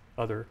in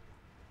other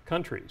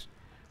countries.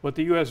 What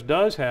the U.S.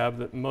 does have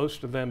that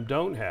most of them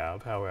don't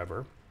have,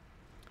 however,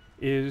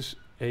 is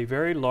a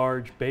very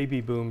large baby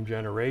boom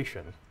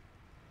generation.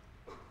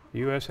 The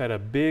U.S. had a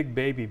big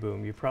baby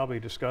boom. You probably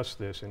discussed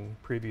this in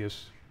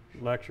previous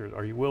lectures,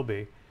 or you will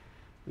be.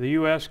 The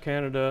U.S.,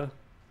 Canada,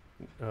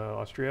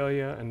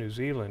 Australia, and New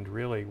Zealand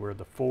really were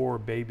the 4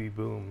 baby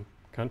boom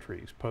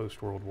countries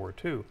post-World War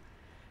II.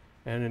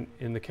 And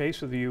in the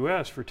case of the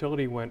U.S.,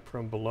 fertility went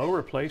from below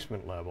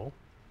replacement level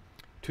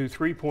to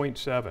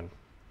 3.7,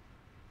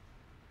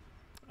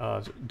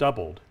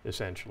 doubled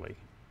essentially.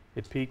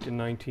 It peaked in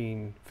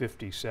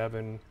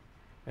 1957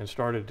 and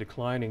started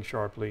declining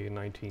sharply in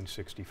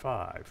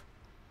 1965.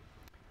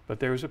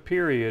 But there was a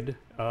period,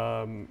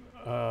 the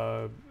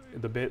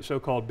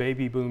so-called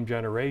baby boom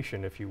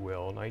generation, if you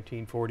will,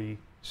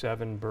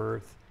 1947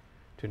 birth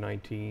to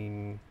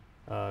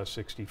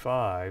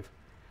 1965,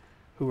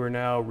 who are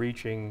now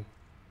reaching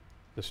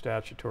the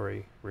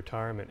statutory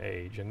retirement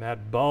age. And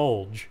that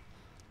bulge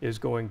is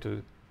going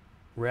to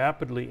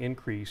rapidly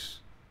increase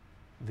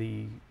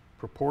the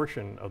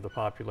proportion of the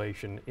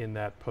population in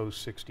that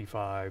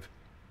post-65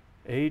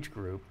 age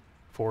group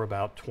for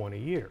about 20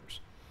 years,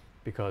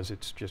 because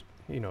it's just,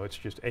 it's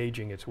just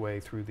aging its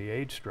way through the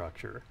age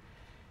structure.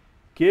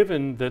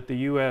 Given that the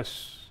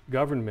U.S.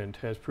 government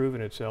has proven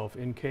itself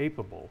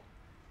incapable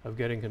of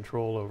getting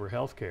control over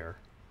healthcare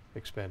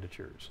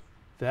expenditures,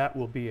 that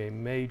will be a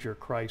major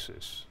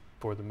crisis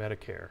for the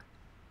Medicare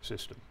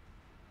system.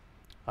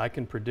 I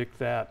can predict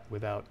that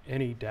without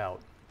any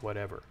doubt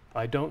whatever.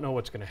 I don't know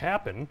what's going to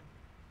happen,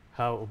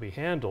 how it will be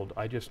handled.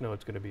 I just know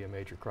it's going to be a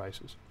major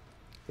crisis.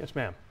 Yes,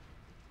 ma'am.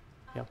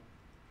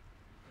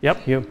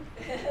 Yep, you.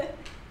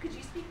 Could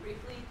you speak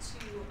briefly to,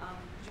 could you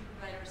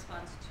provide a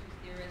response to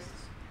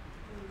theorists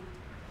who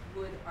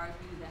would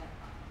argue that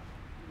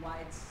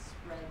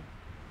widespread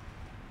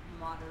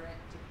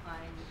moderate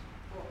decline,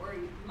 or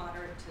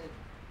moderate to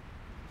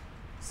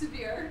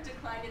severe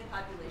decline in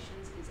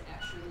populations is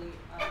actually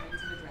a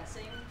means of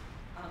addressing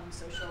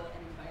social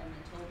and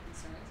environmental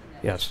concerns, and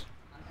that Yes. is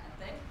not a bad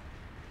thing?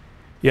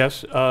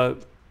 Yes,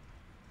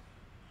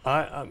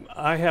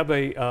 I have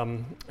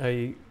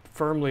a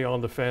firmly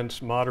on the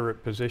fence,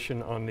 moderate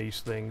position on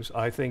these things.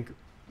 I think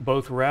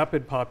both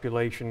rapid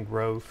population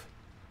growth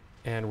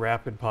and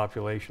rapid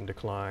population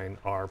decline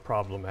are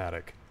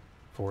problematic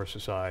for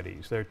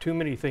societies. There are too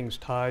many things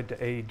tied to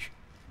age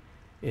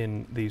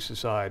in these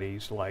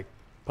societies, like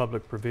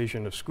public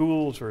provision of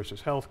schools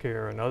versus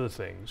healthcare and other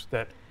things,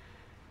 that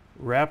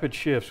rapid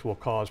shifts will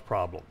cause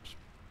problems.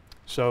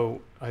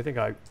 So I think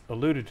I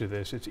alluded to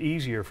this. It's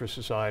easier for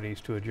societies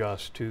to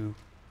adjust to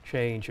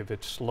change if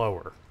it's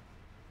slower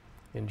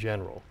in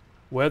general.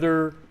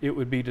 Whether it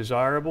would be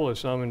desirable, as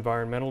some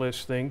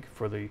environmentalists think,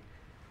 for the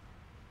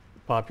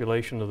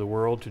population of the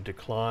world to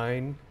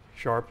decline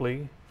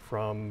sharply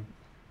from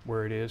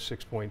where it is,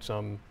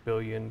 6-point-some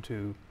billion,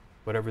 to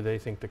whatever they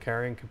think the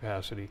carrying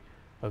capacity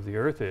of the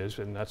Earth is,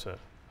 and that's a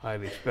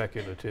highly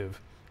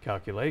speculative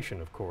calculation,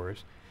 of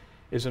course,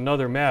 is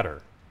another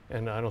matter.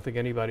 And I don't think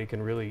anybody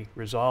can really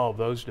resolve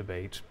those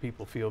debates.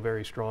 People feel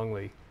very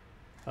strongly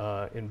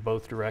in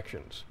both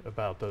directions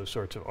about those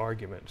sorts of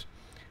arguments.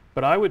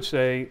 But I would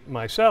say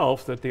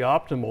myself that the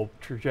optimal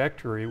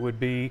trajectory would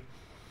be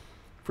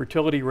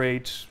fertility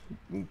rates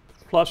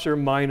plus or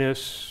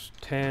minus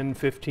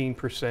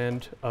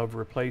 10-15% of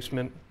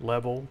replacement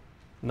level,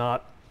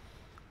 not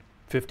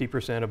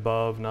 50%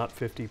 above, not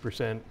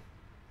 50%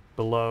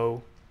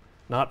 below,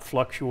 not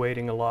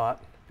fluctuating a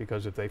lot,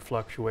 because if they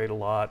fluctuate a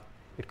lot,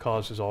 it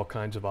causes all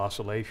kinds of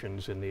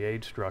oscillations in the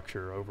age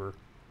structure over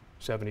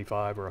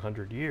 75 or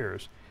 100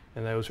 years,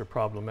 and those are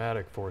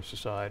problematic for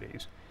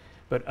societies.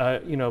 But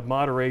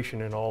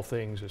moderation in all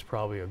things is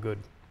probably a good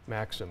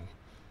maxim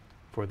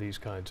for these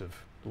kinds of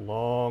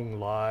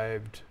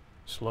long-lived,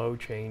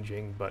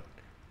 slow-changing, but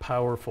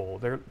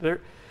powerful.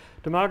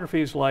 Demography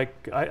is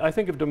like, I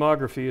think of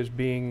demography as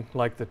being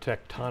like the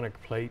tectonic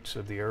plates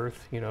of the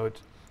earth. You know,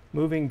 it's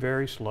moving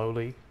very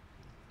slowly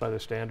by the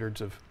standards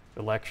of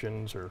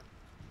elections or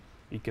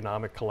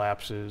economic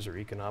collapses or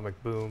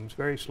economic booms,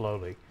 very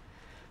slowly.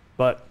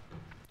 But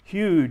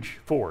huge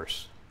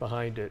force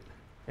behind it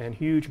and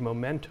huge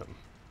momentum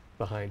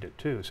behind it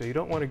too. So you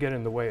don't want to get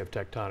in the way of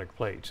tectonic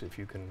plates if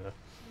you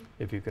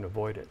can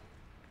avoid it.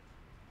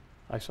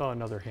 I saw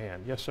another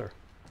hand. Yes, sir.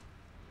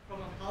 From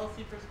a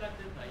policy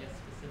perspective, I guess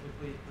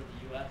specifically for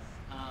the U.S.,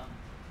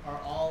 are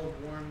all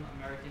warm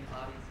American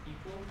bodies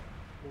equal,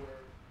 or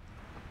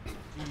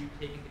do you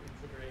take into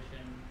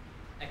consideration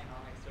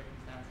economic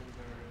circumstances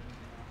or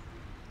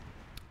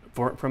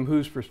anything else? From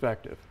whose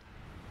perspective?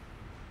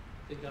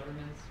 The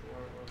governments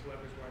or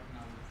whoever's working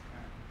on this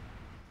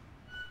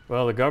currently?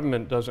 Well, the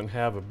government doesn't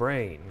have a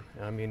brain.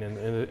 I mean,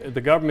 and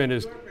the government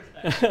is... From your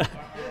perspective,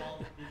 are all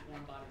these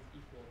warm bodies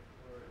equal,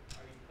 or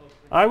are you folks...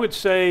 I would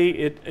say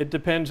it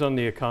depends on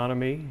the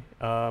economy.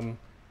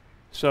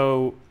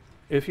 So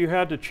if you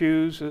had to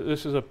choose,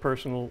 this is a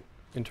personal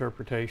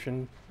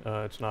interpretation,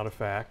 it's not a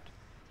fact.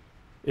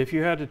 If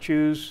you had to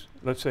choose,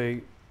 let's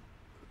say,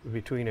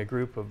 between a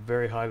group of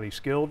very highly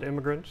skilled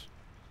immigrants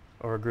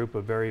or a group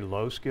of very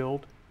low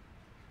skilled,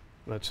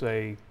 let's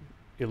say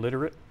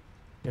illiterate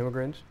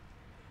immigrants,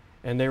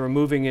 and they were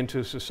moving into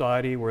a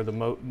society where the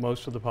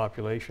most of the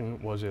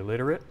population was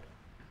illiterate,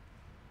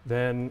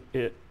 then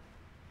it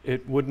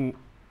wouldn't,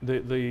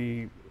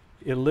 the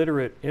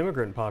illiterate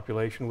immigrant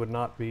population would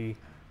not be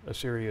a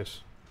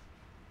serious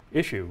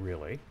issue,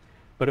 really.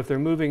 But if they're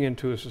moving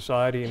into a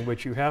society in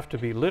which you have to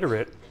be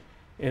literate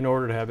in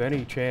order to have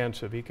any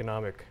chance of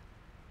economic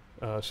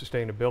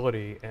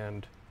sustainability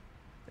and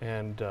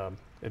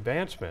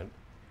advancement,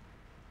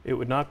 it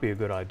would not be a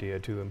good idea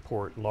to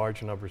import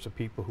large numbers of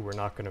people who are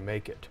not going to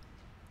make it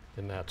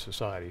in that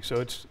society.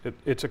 So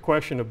it's a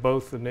question of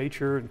both the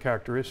nature and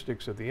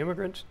characteristics of the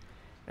immigrants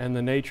and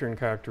the nature and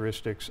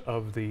characteristics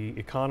of the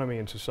economy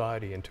and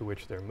society into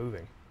which they're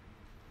moving.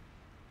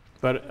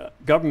 But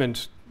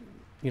governments,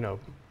 you know,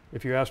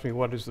 if you ask me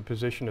what is the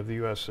position of the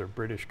US or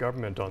British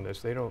government on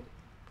this, they don't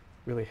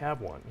really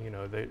have one. You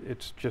know,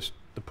 it's just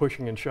the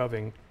pushing and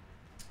shoving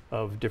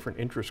of different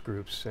interest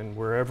groups, and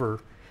wherever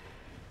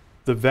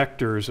the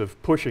vectors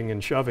of pushing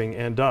and shoving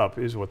end up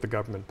is what the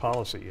government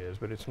policy is,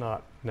 but it's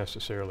not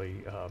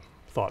necessarily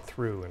thought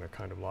through in a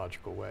kind of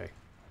logical way.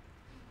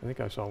 I think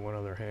I saw one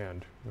other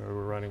hand. We're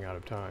running out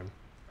of time.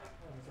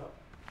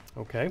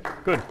 Okay,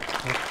 good.